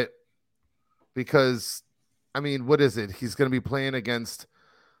by it because, I mean, what is it? He's going to be playing against,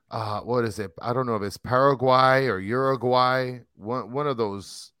 what is it? I don't know if it's Paraguay or Uruguay. One of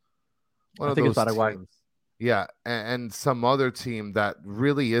those. I think it's Paraguay. Teams. Yeah, and some other team that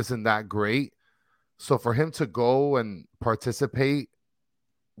really isn't that great. So for him to go and participate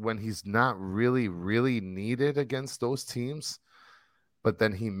when he's not really, really needed against those teams, but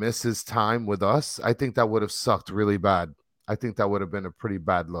then he misses time with us, I think that would have sucked really bad. I think that would have been a pretty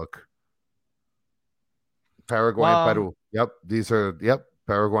bad look. Paraguay and Peru. Yep, these are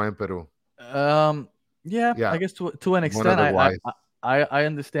Paraguay and Peru. Yeah. I guess to an extent, I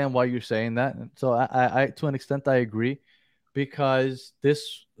understand why you're saying that. So I to an extent I agree, because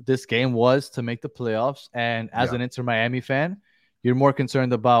this game was to make the playoffs, and as an Inter Miami fan, you're more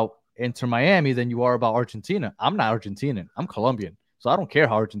concerned about Inter Miami than you are about Argentina. I'm not Argentinian. I'm Colombian. So I don't care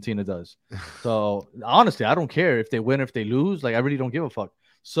how Argentina does. So honestly, I don't care if they win or if they lose. Like, I really don't give a fuck.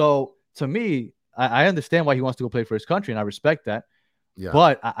 So to me, I understand why he wants to go play for his country, and I respect that. Yeah.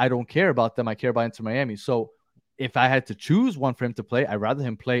 But I don't care about them. I care about Inter Miami. So if I had to choose one for him to play, I'd rather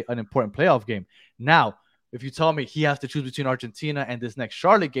him play an important playoff game. Now, if you tell me he has to choose between Argentina and this next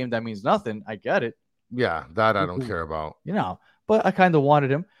Charlotte game, that means nothing. I get it. Yeah, that I don't care about. You know, but I kind of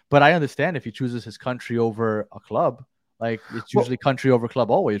wanted him. But I understand if he chooses his country over a club. Like, it's usually country over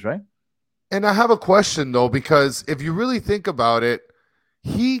club always, right? And I have a question, though, because if you really think about it,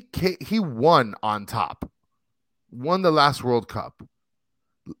 he won on top. Won the last World Cup.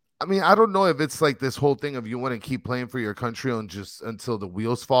 I mean, I don't know if it's like this whole thing of you want to keep playing for your country on just until the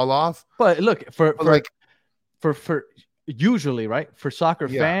wheels fall off. But look, for usually, right, for soccer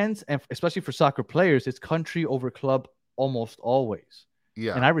fans and especially for soccer players, it's country over club almost always.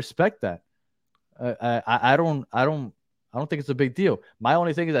 Yeah, and I respect that. I don't think it's a big deal. My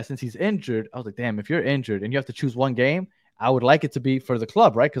only thing is that since he's injured, I was like, damn, if you're injured and you have to choose one game, I would like it to be for the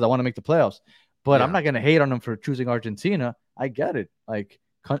club, right? Because I want to make the playoffs. But I'm not going to hate on him for choosing Argentina. I get it. Like,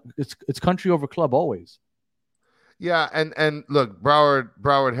 it's country over club always. Yeah, and look,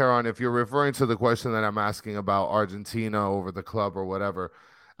 Broward Heron, if you're referring to the question that I'm asking about Argentina over the club or whatever,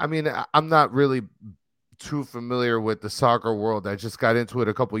 I mean, I'm not really too familiar with the soccer world. I just got into it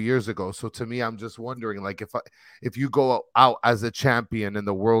a couple years ago. So to me, I'm just wondering, like, if you go out as a champion in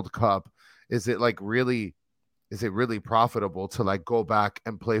the World Cup, is it really profitable to like go back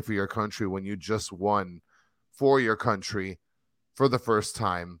and play for your country when you just won for your country for the first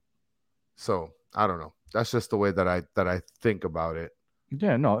time? So I don't know. That's just the way that I think about it.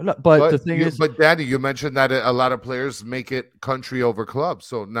 Yeah, no, but the thing is, but Danny, you mentioned that a lot of players make it country over club.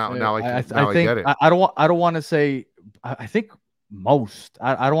 So now I get it. I don't want to say. I think most.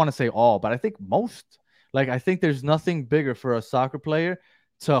 I don't want to say all, but I think most. Like, I think there's nothing bigger for a soccer player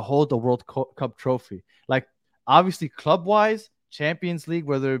to hold the World Cup trophy. Like, obviously, club wise, Champions League,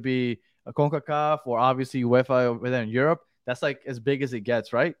 whether it be a CONCACAF or obviously UEFA over there in Europe. That's like as big as it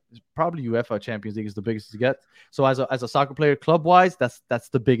gets, right? Probably UEFA Champions League is the biggest it gets. So as a soccer player, club wise, that's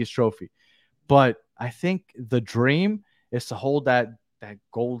the biggest trophy. But I think the dream is to hold that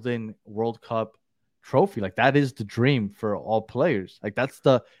golden World Cup trophy. Like, that is the dream for all players. Like, that's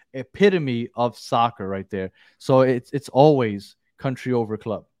the epitome of soccer right there. So it's always country over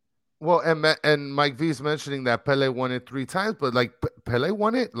club. Well, and Mike V's mentioning that Pele won it 3 times, but like Pele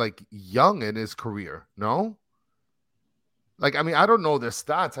won it like young in his career, no? Like, I mean, I don't know the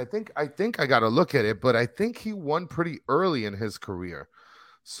stats. I think I got to look at it, but I think he won pretty early in his career.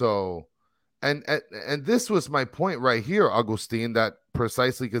 So, And this was my point right here, Augustine, that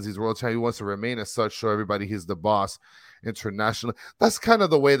precisely because he's world champion, he wants to remain as such, show everybody he's the boss internationally. That's kind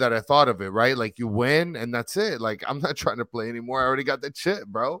of the way that I thought of it, right? Like you win and that's it. Like I'm not trying to play anymore. I already got the chip,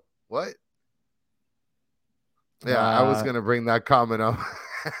 bro. What? Yeah, I was gonna bring that comment up.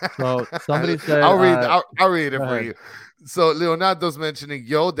 So somebody said, I'll read it for ahead. you. So Leonardo's mentioning,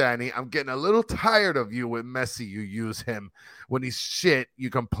 yo, Danny, I'm getting a little tired of you with Messi. You use him when he's shit. You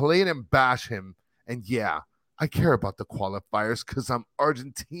complain and bash him. And yeah, I care about the qualifiers because I'm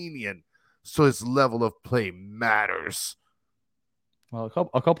Argentinian. So his level of play matters. Well,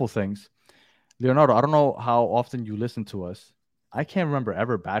 a couple things. Leonardo, I don't know how often you listen to us. I can't remember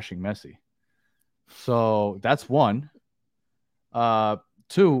ever bashing Messi. So that's one.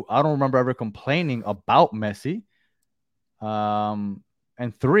 Two, I don't remember ever complaining about Messi. And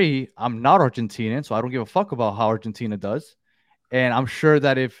three, I'm not Argentinian, so I don't give a fuck about how Argentina does. And I'm sure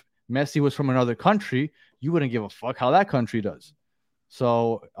that if Messi was from another country, you wouldn't give a fuck how that country does.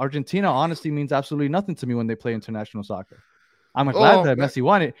 So Argentina honestly means absolutely nothing to me when they play international soccer. I'm glad that Messi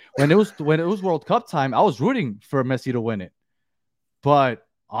won it. When it was World Cup time, I was rooting for Messi to win it. But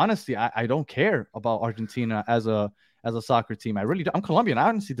honestly, I don't care about Argentina as a soccer team. I really don't. I'm Colombian. I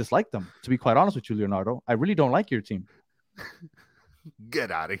honestly dislike them, to be quite honest with you, Leonardo. I really don't like your team.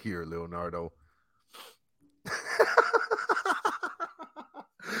 Get out of here, Leonardo.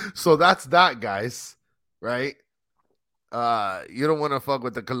 So that's that, guys, right? You don't want to fuck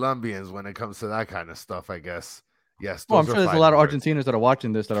with the Colombians when it comes to that kind of stuff, I guess. Yes. Well, I'm sure there's a lot of Argentinians that are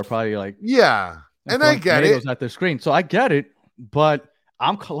watching this that are probably like, yeah, and I get it at their screen. So I get it, but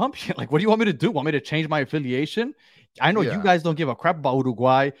I'm Colombian. Like, what do you want me to do? Want me to change my affiliation? I know you guys don't give a crap about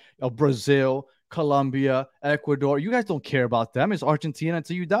Uruguay, Brazil, Colombia, Ecuador. You guys don't care about them. It's Argentina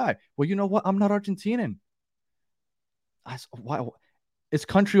until you die. Well, you know what? I'm not Argentinian. Why? It's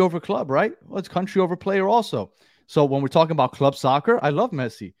country over club, right? Well, it's country over player also. So when we're talking about club soccer, I love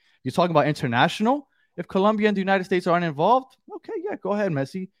Messi. You're talking about international. If Colombia and the United States aren't involved, okay, yeah, go ahead,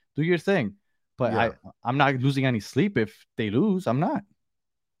 Messi. Do your thing. But I'm not losing any sleep if they lose. I'm not.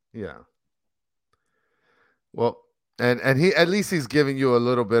 Yeah. Well, and he at least he's giving you a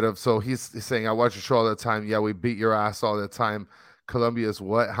little bit of, so he's saying, I watch your show all the time. Yeah, we beat your ass all the time. Colombia's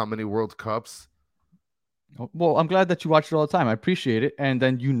what? How many World Cups? Well, I'm glad that you watch it all the time. I appreciate it. And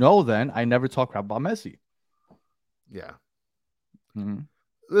then then I never talk crap about Messi. Yeah. Mm-hmm.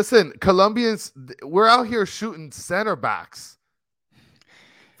 Listen, Colombians, we're out here shooting center backs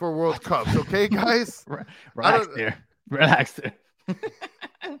for World Cups, okay, guys? Relax there. Relax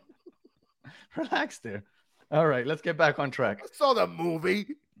there. All right, let's get back on track. I saw the movie.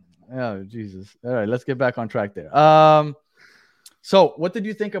 Oh, Jesus. All right, let's get back on track there. So what did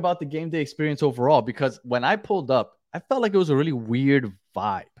you think about the game day experience overall? Because when I pulled up, I felt like it was a really weird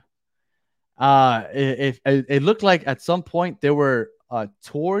vibe. It looked like at some point there were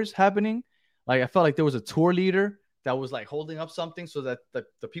tours happening. Like I felt like there was a tour leader that was like holding up something so that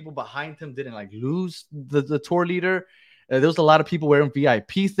the people behind him didn't like lose the tour leader. There was a lot of people wearing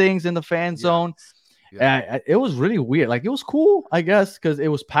VIP things in the fan zone. Yeah. It was really weird. Like it was cool, I guess, because it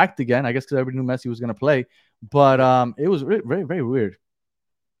was packed again. I guess because everybody knew Messi was going to play. But it was very, very weird.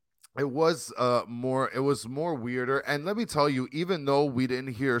 It was more weirder. And let me tell you, even though we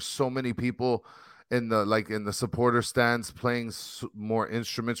didn't hear so many people in the supporter stands playing more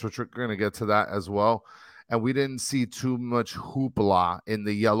instruments, which we're going to get to that as well, and we didn't see too much hoopla in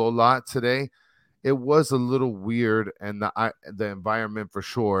the yellow lot today, it was a little weird, and the environment for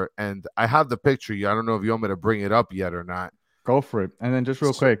sure. And I have the picture. I don't know if you want me to bring it up yet or not. Go for it. And then just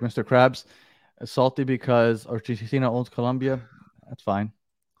real quick, Mr. Krabs, salty because Argentina owns Colombia. That's fine.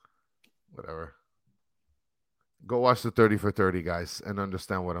 Whatever. Go watch the 30 for 30, guys, and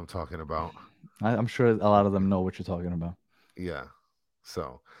understand what I'm talking about. I'm sure a lot of them know what you're talking about. Yeah.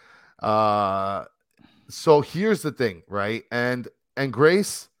 So here's the thing, right? And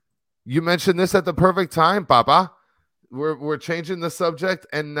Grace, you mentioned this at the perfect time, Papa. We're changing the subject,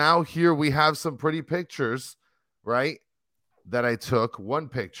 and now here we have some pretty pictures, right? That I took, one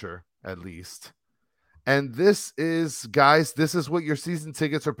picture at least. And this is, guys, this is what your season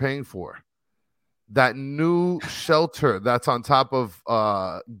tickets are paying for. That new shelter that's on top of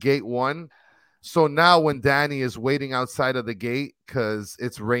gate 1. So now when Danny is waiting outside of the gate because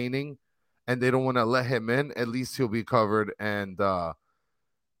it's raining and they don't want to let him in, at least he'll be covered and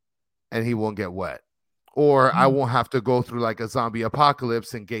he won't get wet. Or I won't have to go through like a zombie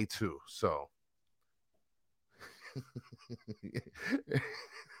apocalypse in gate 2. So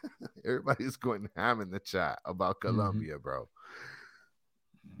everybody's going ham in the chat about Colombia, bro.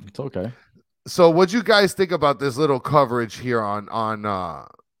 It's okay. So what'd you guys think about this little coverage here on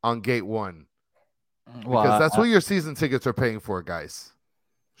gate 1? Because Well, that's what your season tickets are paying for, guys.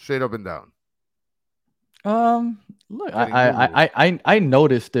 Straight up and down. look, Getting new roof. I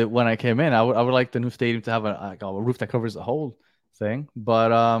noticed it when I came in. I would like the new stadium to have a roof that covers the whole thing,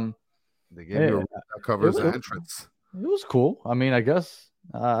 but They gave you a roof that covers the entrance. it was cool. I mean, I guess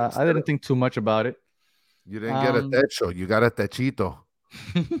I didn't think too much about it. You didn't get a techo. You got a techito.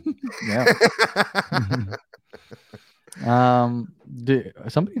 Yeah.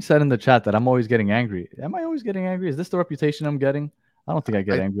 Somebody said in the chat that I'm always getting angry. Am I always getting angry? Is this the reputation I'm getting? I don't think I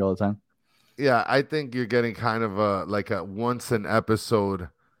get angry all the time. Yeah, I think you're getting kind of a once an episode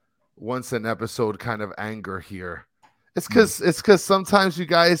kind of anger here. It's because sometimes you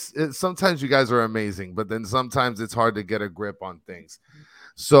guys are amazing, but then sometimes it's hard to get a grip on things.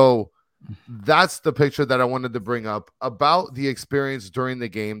 So that's the picture that I wanted to bring up about the experience during the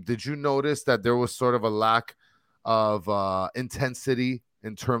game. Did you notice that there was sort of a lack of intensity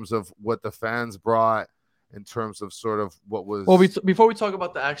in terms of what the fans brought, in terms of sort of what was... Well, before we talk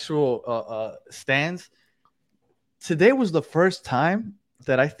about the actual stands, today was the first time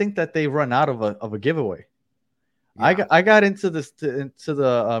that I think that they run out of a giveaway. Yeah. I got into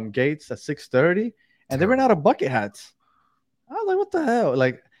the gates at 6:30, and they ran out of bucket hats. I was like, what the hell?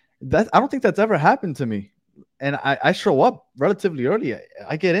 Like that, I don't think that's ever happened to me. And I show up relatively early.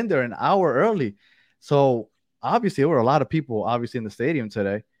 I get in there an hour early, so obviously there were a lot of people obviously in the stadium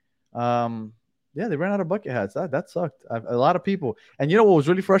today. Yeah, they ran out of bucket hats. That sucked. A lot of people. And you know what was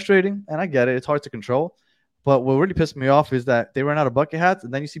really frustrating? And I get it; it's hard to control. But what really pissed me off is that they ran out of bucket hats,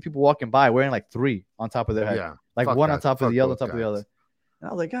 and then you see people walking by wearing like 3 on top of their head. Yeah, like one on top of the other, on top of the other. And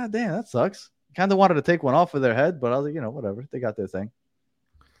I was like, God damn, that sucks. Kind of wanted to take one off of their head, but I was like, whatever. They got their thing.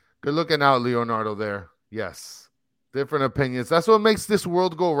 Good looking out, Leonardo, there. Yes. Different opinions. That's what makes this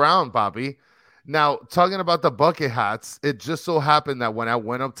world go round, Bobby. Now, talking about the bucket hats, it just so happened that when I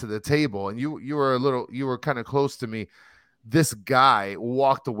went up to the table, and you were kind of close to me, this guy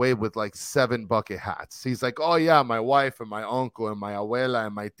walked away with like 7 bucket hats. He's like, oh yeah, my wife and my uncle and my abuela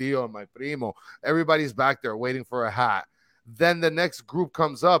and my tío and my primo, everybody's back there waiting for a hat. Then the next group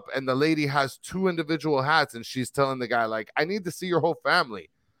comes up and the lady has 2 individual hats, and she's telling the guy, like, I need to see your whole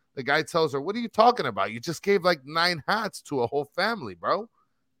family. The guy tells her, what are you talking about? You just gave like 9 hats to a whole family, bro.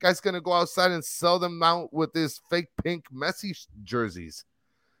 Guy's gonna go outside and sell them out with his fake pink Messi jerseys.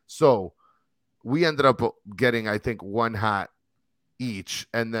 So we ended up getting, I think, 1 hat each.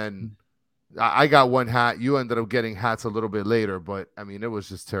 And then I got 1 hat. You ended up getting hats a little bit later. But, I mean, it was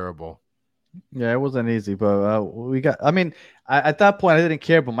just terrible. Yeah, it wasn't easy. But at that point, I didn't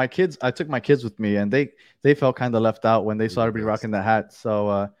care. But I took my kids with me, and they felt kind of left out when they saw everybody rocking the hat. So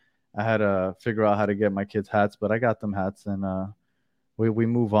I had to figure out how to get my kids hats. But I got them hats, and we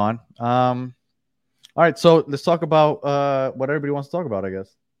move on. All right, so let's talk about what everybody wants to talk about, I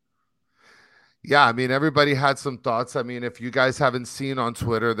guess. Yeah, I mean, everybody had some thoughts. I mean, if you guys haven't seen on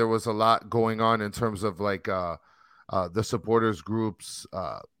Twitter, there was a lot going on in terms of like the supporters groups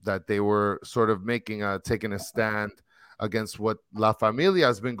that they were sort of taking a stand against what La Familia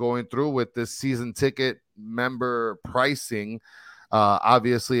has been going through with this season ticket member pricing.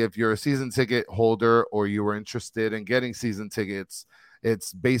 Obviously, if you're a season ticket holder or you were interested in getting season tickets,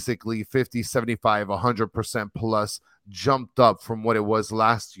 it's basically 50, 75, 100% plus jumped up from what it was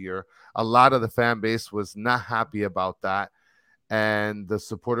last year. A lot of the fan base was not happy about that. And the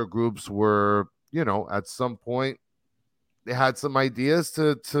supporter groups were, at some point, they had some ideas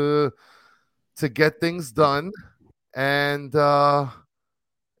to get things done. And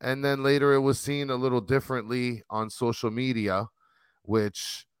then later it was seen a little differently on social media,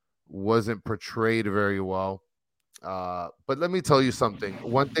 which wasn't portrayed very well. But let me tell you something.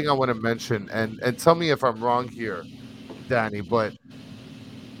 One thing I want to mention, and tell me if I'm wrong here, Danny, but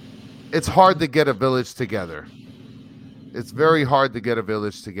it's hard to get a village together. It's very hard to get a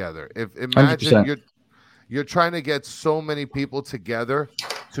village together. Imagine 100%. You're trying to get so many people together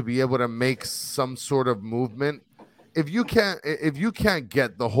to be able to make some sort of movement. If you can't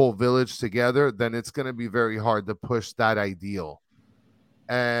get the whole village together, then it's going to be very hard to push that ideal.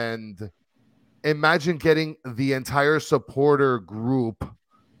 And imagine getting the entire supporter group,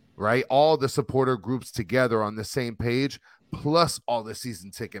 right? All the supporter groups together on the same page, plus all the season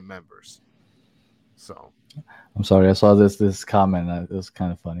ticket members. So I'm sorry, I saw this comment. It was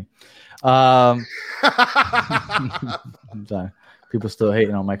kind of funny. I'm sorry. People still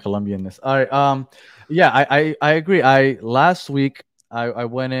hating on my Colombianness. All right. Yeah, I agree. Last week I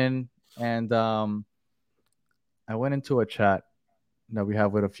went in and I went into a chat that we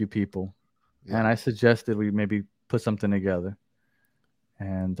have with a few people, and I suggested we maybe put something together.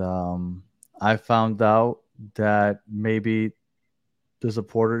 And I found out that maybe the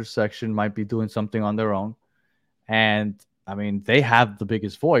supporters section might be doing something on their own. And I mean, they have the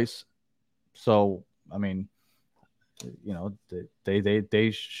biggest voice. So, I mean,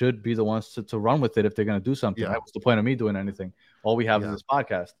 they should be the ones to run with it if they're going to do something. Yeah. What's the point of me doing anything? All we have is this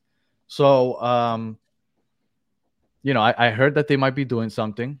podcast. So, I heard that they might be doing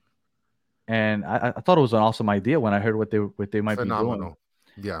something. And I thought it was an awesome idea when I heard what they might be doing.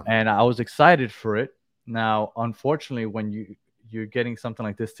 Yeah. And I was excited for it. Now, unfortunately, when you're getting something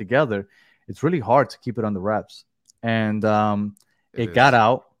like this together, it's really hard to keep it on the wraps. And it got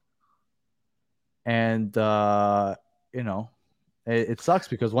out. And it sucks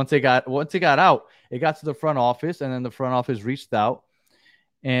because once it got out, it got to the front office, and then the front office reached out.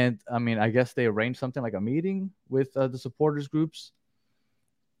 And I mean, I guess they arranged something like a meeting with the supporters groups.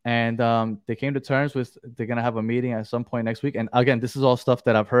 And they came to terms with they're going to have a meeting at some point next week. And again, this is all stuff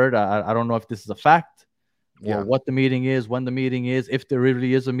that I've heard. I don't know if this is a fact or what the meeting is, when the meeting is, if there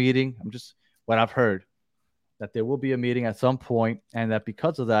really is a meeting. I'm just what I've heard, that there will be a meeting at some point, and that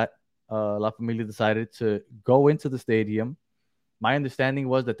because of that, La Familia decided to go into the stadium. My understanding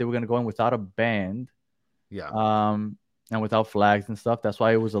was that they were going to go in without a band. And without flags and stuff. That's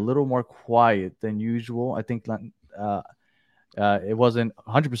why it was a little more quiet than usual. I think it wasn't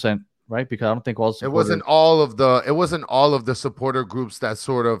 100%, right? Because I don't think all supporters... it wasn't all of the supporter groups that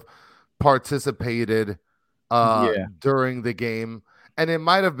sort of participated during the game, and it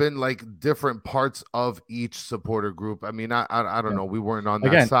might have been like different parts of each supporter group. I mean, I don't know. We weren't on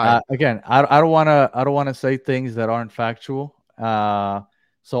that side. I don't want to say things that aren't factual. So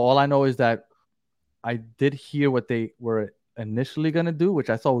all I know is that I did hear what they were initially going to do,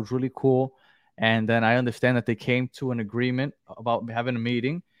 which I thought was really cool. And then I understand that they came to an agreement about having a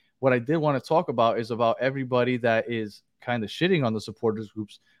meeting. What I did want to talk about is about everybody that is kind of shitting on the supporters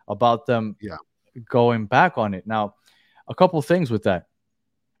groups about them going back on it. Now, a couple of things with that.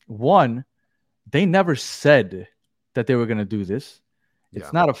 One, they never said that they were going to do this.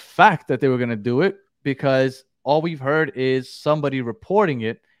 It's not a fact that they were going to do it, because all we've heard is somebody reporting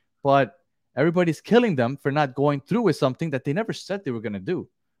it, but everybody's killing them for not going through with something that they never said they were going to do,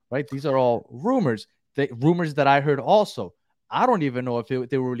 right? These are all rumors, rumors that I heard also. I don't even know if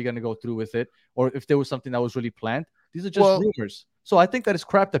they were really going to go through with it, or if there was something that was really planned. These are just rumors. So I think that it's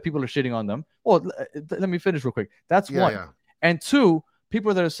crap that people are shitting on them. Well, let me finish real quick. That's one. Yeah. And two,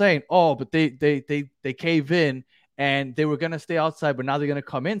 people that are saying, oh, but they cave in and they were going to stay outside, but now they're going to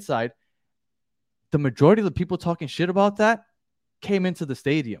come inside. The majority of the people talking shit about that came into the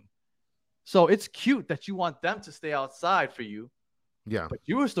stadium. So it's cute that you want them to stay outside for you. Yeah. But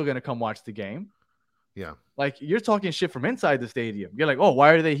you were still going to come watch the game. Yeah. Like, you're talking shit from inside the stadium. You're like, oh, why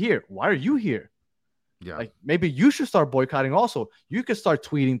are they here? Why are you here? Yeah. Like, maybe you should start boycotting also. You could start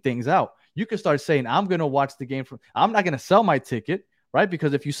tweeting things out. You could start saying, I'm going to watch the game I'm not going to sell my ticket, right?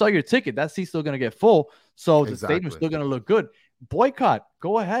 Because if you sell your ticket, that seat's still going to get full. So the stadium's still going to look good. Boycott.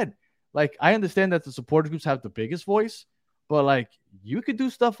 Go ahead. Like, I understand that the supporter groups have the biggest voice, but like, you could do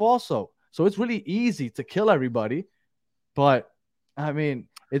stuff also. So it's really easy to kill everybody. But I mean,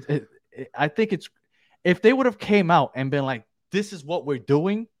 I think it's, if they would have came out and been like, this is what we're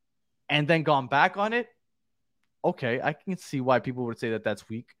doing, and then gone back on it, okay, I can see why people would say that that's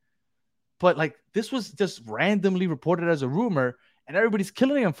weak. But like, this was just randomly reported as a rumor, and everybody's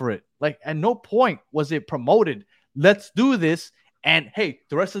killing them for it. Like, at no point was it promoted, let's do this, and hey,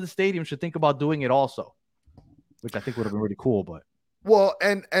 the rest of the stadium should think about doing it also, which I think would have been really cool. But well,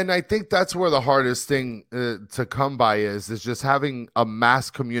 and I think that's where the hardest thing to come by is just having a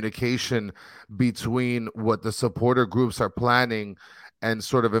mass communication between what the supporter groups are planning and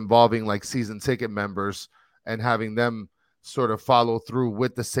sort of involving like season ticket members and having them sort of follow through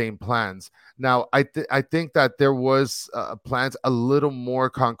with the same plans. Now, I think that there was plans a little more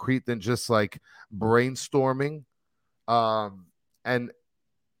concrete than just like brainstorming. And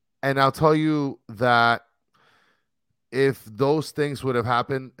I'll tell you that if those things would have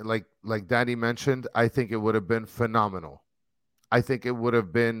happened, like Danny mentioned, I think it would have been phenomenal. I think it would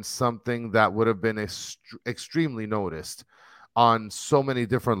have been something that would have been extremely noticed on so many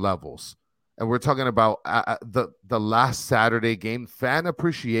different levels. And we're talking about the last Saturday game, fan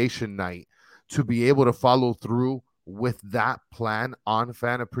appreciation night, to be able to follow through with that plan on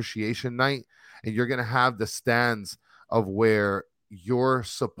fan appreciation night. And you're going to have the stands of where your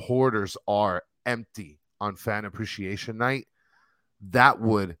supporters are empty on fan appreciation night. That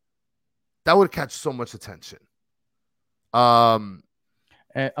would catch so much attention. I'm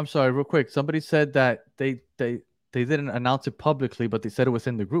sorry, real quick. Somebody said that they didn't announce it publicly, but they said it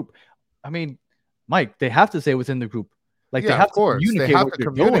within the group. I mean, Mike, they have to say within the group. Like, they have to communicate what they're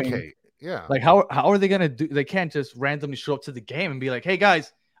doing. Yeah. Like how are they gonna do? They can't just randomly show up to the game and be like, "Hey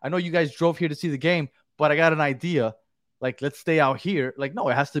guys, I know you guys drove here to see the game, but I got an idea. Like, let's stay out here." Like, no,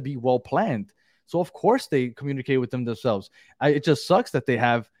 it has to be well planned. So of course they communicate with them themselves. It just sucks that they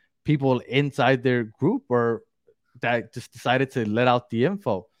have people inside their group or that just decided to let out the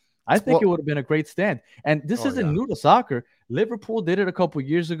info. I think it would have been a great stand. And this isn't new to soccer. Liverpool did it a couple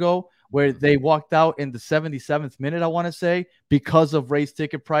years ago where they walked out in the 77th minute, I want to say, because of raised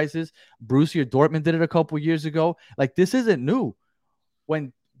ticket prices. Borussia Dortmund did it a couple years ago. Like, this isn't new.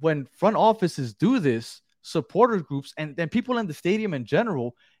 When front offices do this, supporter groups and people in the stadium in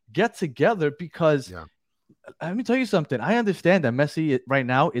general get together because let me tell you something. I understand that Messi right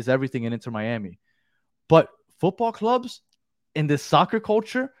now is everything in Inter Miami. But football clubs in this soccer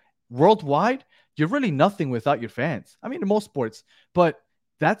culture worldwide, you're really nothing without your fans. I mean, in most sports, but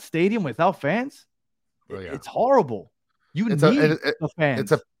that stadium without fans, it's horrible. You need the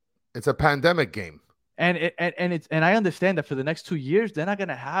fans. It's a pandemic game. And I understand that for the next 2 years, they're not going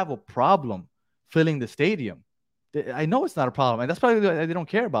to have a problem filling the stadium. I know it's not a problem, and that's probably why they don't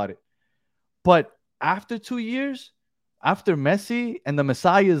care about it. But after 2 years, after Messi and the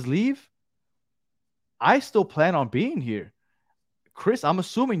Messiahs leave, I still plan on being here. Chris, I'm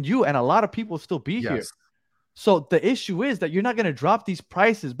assuming you and a lot of people will still be here. So the issue is that you're not going to drop these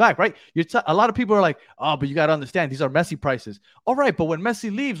prices back, right? A lot of people are like, oh, but you got to understand, these are Messi prices. All right, but when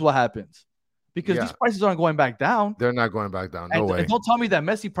Messi leaves, what happens? Because these prices aren't going back down. They're not going back down. No way. And don't tell me that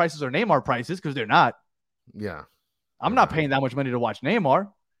Messi prices are Neymar prices, because they're not. Yeah. I'm not paying that much money to watch Neymar.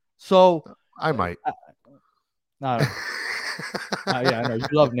 So I might. No. Yeah, I know you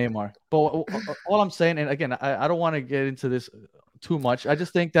love Neymar, but all I'm saying, and again, I don't want to get into this too much. I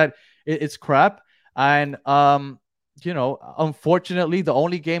just think that it's crap, and unfortunately, the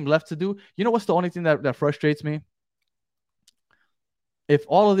only game left to do. You know what's the only thing that frustrates me? If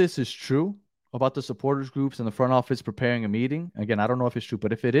all of this is true about the supporters groups and the front office preparing a meeting, again, I don't know if it's true,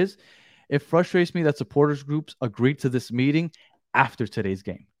 but if it is, it frustrates me that supporters groups agreed to this meeting after today's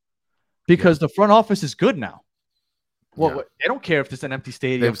game, because the front office is good now. Well, they don't care if it's an empty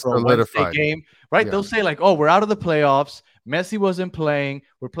stadium for a Wednesday game, right? They'll say like, "Oh, we're out of the playoffs. Messi wasn't playing.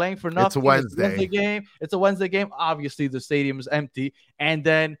 We're playing for nothing. It's a Wednesday game. It's a Wednesday game. Obviously, the stadium is empty, and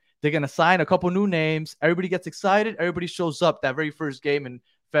then they're gonna sign a couple new names. Everybody gets excited. Everybody shows up that very first game in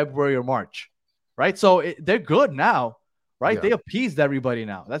February or March, right? So they're good now, right? They appeased everybody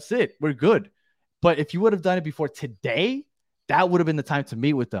now. That's it. We're good. But if you would have done it before today, that would have been the time to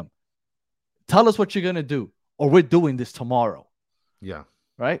meet with them. Tell us what you're gonna do, or we're doing this tomorrow. Yeah.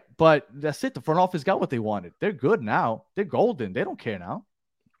 Right. But that's it. The front office got what they wanted. They're good now. They're golden. They don't care now.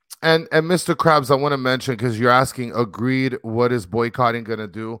 And Mr. Krabs, I want to mention, because you're asking, agreed, what is boycotting going to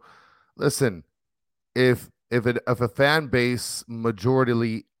do? Listen, if a fan base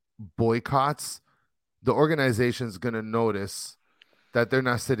majority boycotts, the organization is going to notice that they're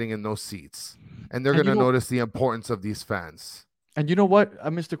not sitting in those seats, and they're going to notice the importance of these fans. And you know what,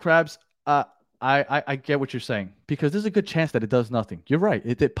 Mr. Krabs, I get what you're saying, because there's a good chance that it does nothing. You're right.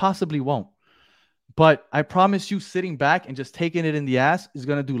 It possibly won't. But I promise you, sitting back and just taking it in the ass is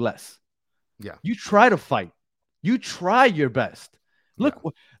going to do less. Yeah. You try to fight. You try your best.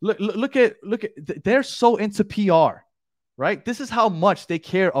 Look at they're so into PR, right? This is how much they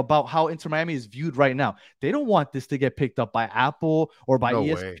care about how Inter Miami is viewed right now. They don't want this to get picked up by Apple or by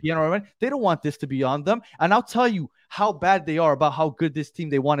ESPN or anything. They don't want this to be on them. And I'll tell you how bad they are about how good this team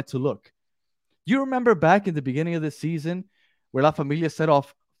they want it to look. You remember back in the beginning of the season where La Familia set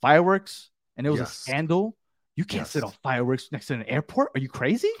off fireworks and it was a scandal? You can't set off fireworks next to an airport. Are you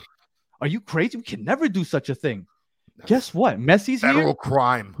crazy? Are you crazy? We can never do such a thing. Guess what? Messi's here. Federal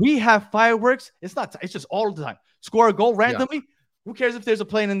crime. We have fireworks. It's just all the time. Score a goal randomly. Yeah. Who cares if there's a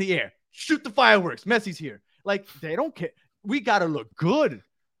plane in the air? Shoot the fireworks. Messi's here. Like, they don't care. We got to look good.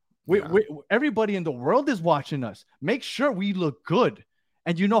 Everybody in the world is watching us. Make sure we look good.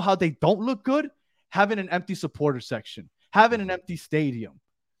 And you know how they don't look good? Having an empty supporter section, having an empty stadium.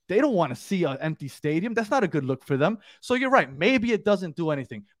 They don't want to see an empty stadium. That's not a good look for them. So you're right. Maybe it doesn't do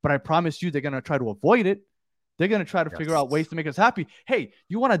anything, but I promise you they're going to try to avoid it. They're going to try to figure out ways to make us happy. Hey,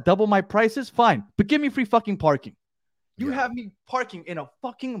 you want to double my prices? Fine, but give me free fucking parking. You have me parking in a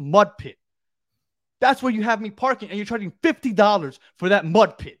fucking mud pit. That's where you have me parking, and you're charging $50 for that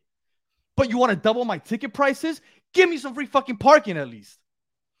mud pit. But you want to double my ticket prices? Give me some free fucking parking at least.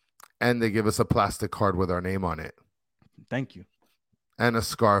 And they give us a plastic card with our name on it. Thank you. And a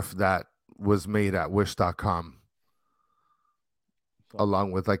scarf that was made at wish.com.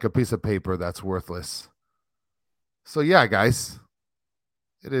 Along with like a piece of paper that's worthless. So yeah, guys,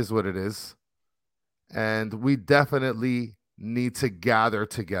 it is what it is. And we definitely need to gather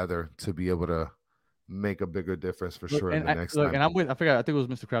together to be able to make a bigger difference for sure in the next time. And I'm with. I think it was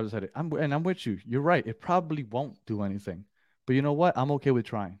Mr. Krabs that said it. I'm with you. You're right. It probably won't do anything, but you know what? I'm okay with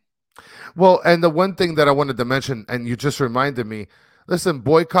trying. Well, and the one thing that I wanted to mention, and you just reminded me, listen,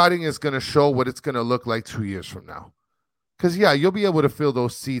 boycotting is going to show what it's going to look like 2 years from now. Because, yeah, you'll be able to fill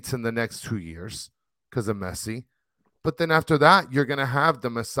those seats in the next 2 years because of Messi. But then after that, you're going to have the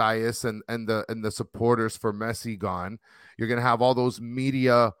messiahs and the supporters for Messi gone. You're going to have all those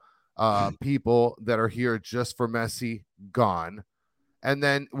media people that are here just for Messi gone. And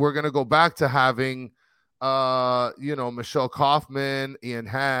then we're going to go back to having, Michelle Kaufman, Ian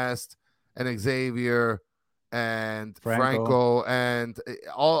Hast, and Xavier, and Franco and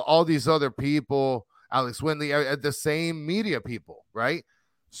all these other people, Alex Windley, the same media people, right?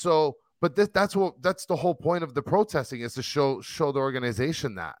 So, but that's the whole point of the protesting, is to show the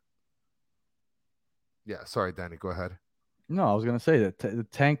organization that. Yeah, sorry, Danny, go ahead. No, I was gonna say that the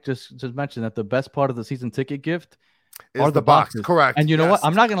Tank just mentioned that the best part of the season ticket gift is the boxes. Correct. And you know what?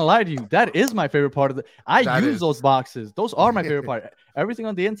 I'm not gonna lie to you. That is my favorite part of the. I use those boxes. Those are my favorite part. Everything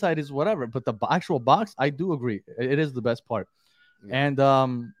on the inside is whatever, but the actual box, I do agree, it is the best part. Yeah. And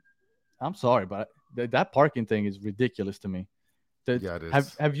I'm sorry, but that parking thing is ridiculous to me. Yeah, it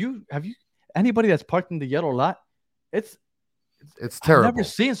is. Have you anybody that's parked in the yellow lot? It's terrible. I've never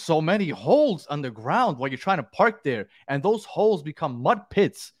seen so many holes on the ground while you're trying to park there, and those holes become mud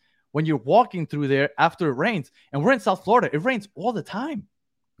pits when you're walking through there after it rains. And we're in South Florida; it rains all the time.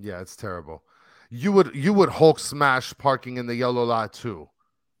 Yeah, it's terrible. You would Hulk smash parking in the yellow lot too.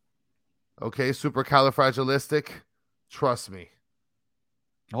 Okay, supercalifragilistic. Trust me.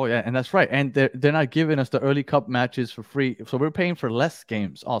 Oh yeah, and that's right. And they're not giving us the early cup matches for free, so we're paying for less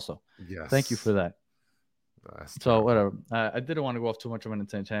games also. Yes. Thank you for that. So whatever. I didn't want to go off too much of an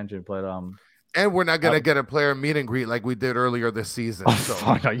tangent, but and we're not gonna get a player meet and greet like we did earlier this season.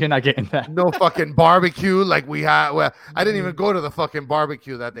 So no, you're not getting that. No fucking barbecue like we had. Well, I didn't even go to the fucking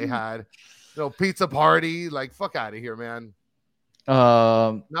barbecue that they had. No pizza party. Like, fuck out of here, man.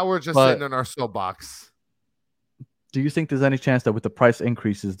 Now we're just sitting in our soapbox. Do you think there's any chance that with the price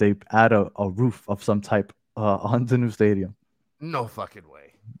increases, they add a roof of some type on the new stadium? No fucking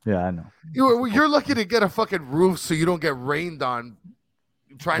way. Yeah, I know. You're lucky to get a fucking roof so you don't get rained on.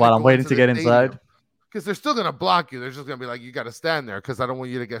 While I'm waiting to get inside? Because they're still going to block you. They're just going to be like, you got to stand there because I don't want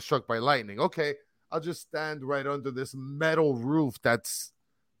you to get struck by lightning. Okay, I'll just stand right under this metal roof that's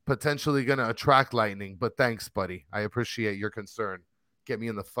potentially going to attract lightning. But thanks, buddy. I appreciate your concern. Get me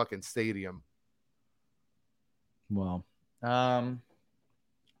in the fucking stadium. Wow.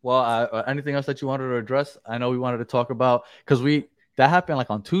 Anything else that you wanted to address? I know we wanted to talk about, because that happened like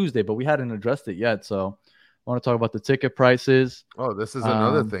on Tuesday, but we hadn't addressed it yet. So I want to talk about the ticket prices. Oh, this is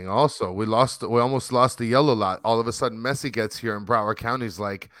another thing. Also, we almost lost the yellow lot. All of a sudden, Messi gets here, and Broward County's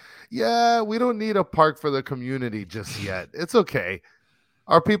like, "Yeah, we don't need a park for the community just yet. It's okay.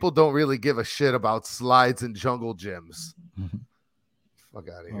 Our people don't really give a shit about slides and jungle gyms." Fuck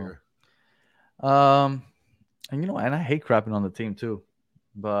out of here. And and I hate crapping on the team too,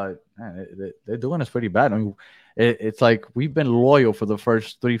 but man, they're doing us pretty bad. I mean, it's like we've been loyal for the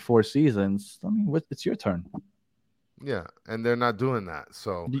first 3-4 seasons. I mean, it's your turn. Yeah, and they're not doing that.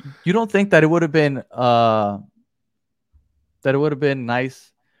 So you don't think that it would have been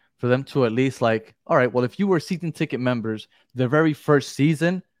nice for them to at least, like, all right, well, if you were season ticket members the very first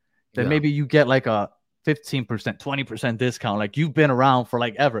season, then maybe you get like a 15%, 20% discount. Like, you've been around for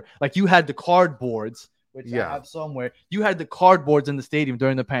like ever. Like, you had the cardboards, which I have somewhere. You had the cardboards in the stadium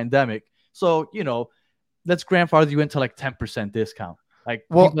during the pandemic. So, let's grandfather you into like 10% discount. Like,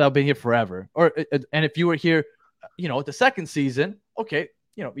 people that have been here forever. And if you were here, the second season, okay,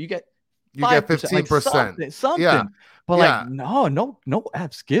 you get 15%. Like something. Yeah. But like, no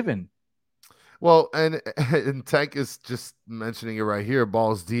apps given. Well, and Tank is just mentioning it right here.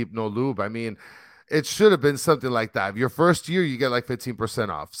 Balls deep, no lube. I mean, it should have been something like that. Your first year, you get like 15%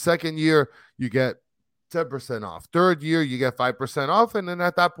 off. Second year, you get 10% off. Third year, you get 5% off. And then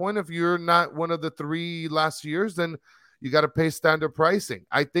at that point, if you're not one of the 3 last years, then you got to pay standard pricing.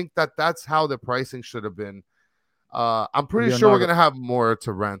 I think that's how the pricing should have been. I'm pretty sure we're gonna have more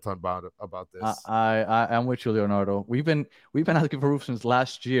to rant about this. I'm with you, Leonardo. We've been asking for roofs since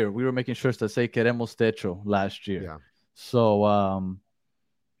last year. We were making sure to say queremos techo last year. Yeah. So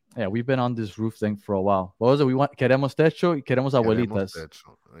we've been on this roof thing for a while. What was it? We want queremos techo y queremos abuelitas.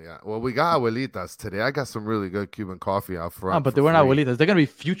 Yeah. Well, we got abuelitas today. I got some really good Cuban coffee out front. But they weren't abuelitas. They're gonna be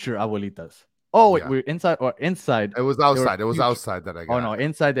future abuelitas. Oh wait, we're inside or inside. It was outside. It was outside that I got. Oh no,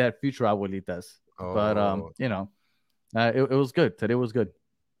 inside they had future abuelitas. Oh. But it was good. Today was good.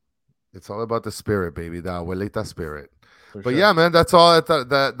 It's all about the spirit, baby. The abuelita spirit. But yeah, man, that's all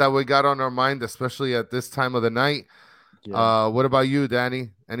that we got on our mind, especially at this time of the night. Yeah. What about you,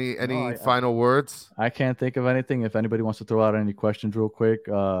 Danny? Any final words? I can't think of anything. If anybody wants to throw out any questions real quick,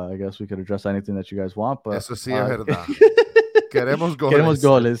 I guess we could address anything that you guys want. But eso sí es verdad. Queremos goles. Queremos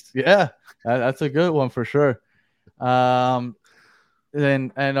goles. Yeah, that's a good one for sure. And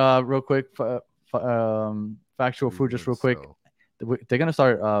real quick, factual food, just real quick. They're gonna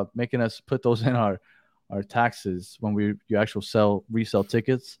start making us put those in our taxes when you actually resell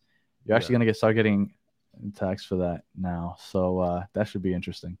tickets. You're actually gonna start getting tax for that now, so that should be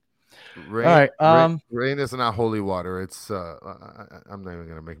interesting. Rain, all right, rain is not holy water. It's I'm not even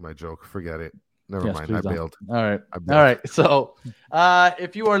gonna make my joke. Forget it. Never mind. I bailed. All right. So,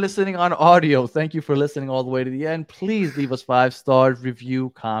 if you are listening on audio, thank you for listening all the way to the end. Please leave us 5 stars, review,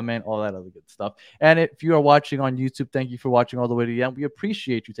 comment, all that other good stuff. And if you are watching on YouTube, thank you for watching all the way to the end. We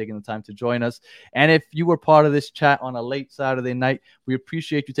appreciate you taking the time to join us. And if you were part of this chat on a late Saturday night, we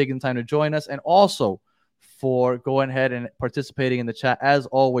appreciate you taking the time to join us. And also for going ahead and participating in the chat. As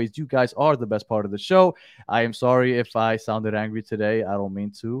always, you guys are the best part of the show. I am sorry if I sounded angry today. I don't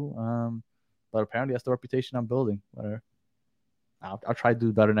mean to. But apparently that's the reputation I'm building. I'll try to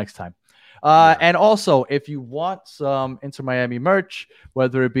do better next time. And also, if you want some Inter Miami merch,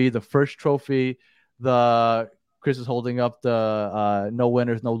 whether it be the first trophy, Chris is holding up the no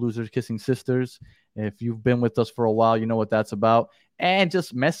winners, no losers, kissing sisters. If you've been with us for a while, you know what that's about. And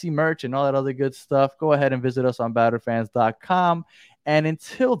just messy merch and all that other good stuff, go ahead and visit us on batterfans.com. And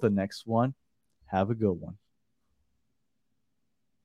until the next one, have a good one.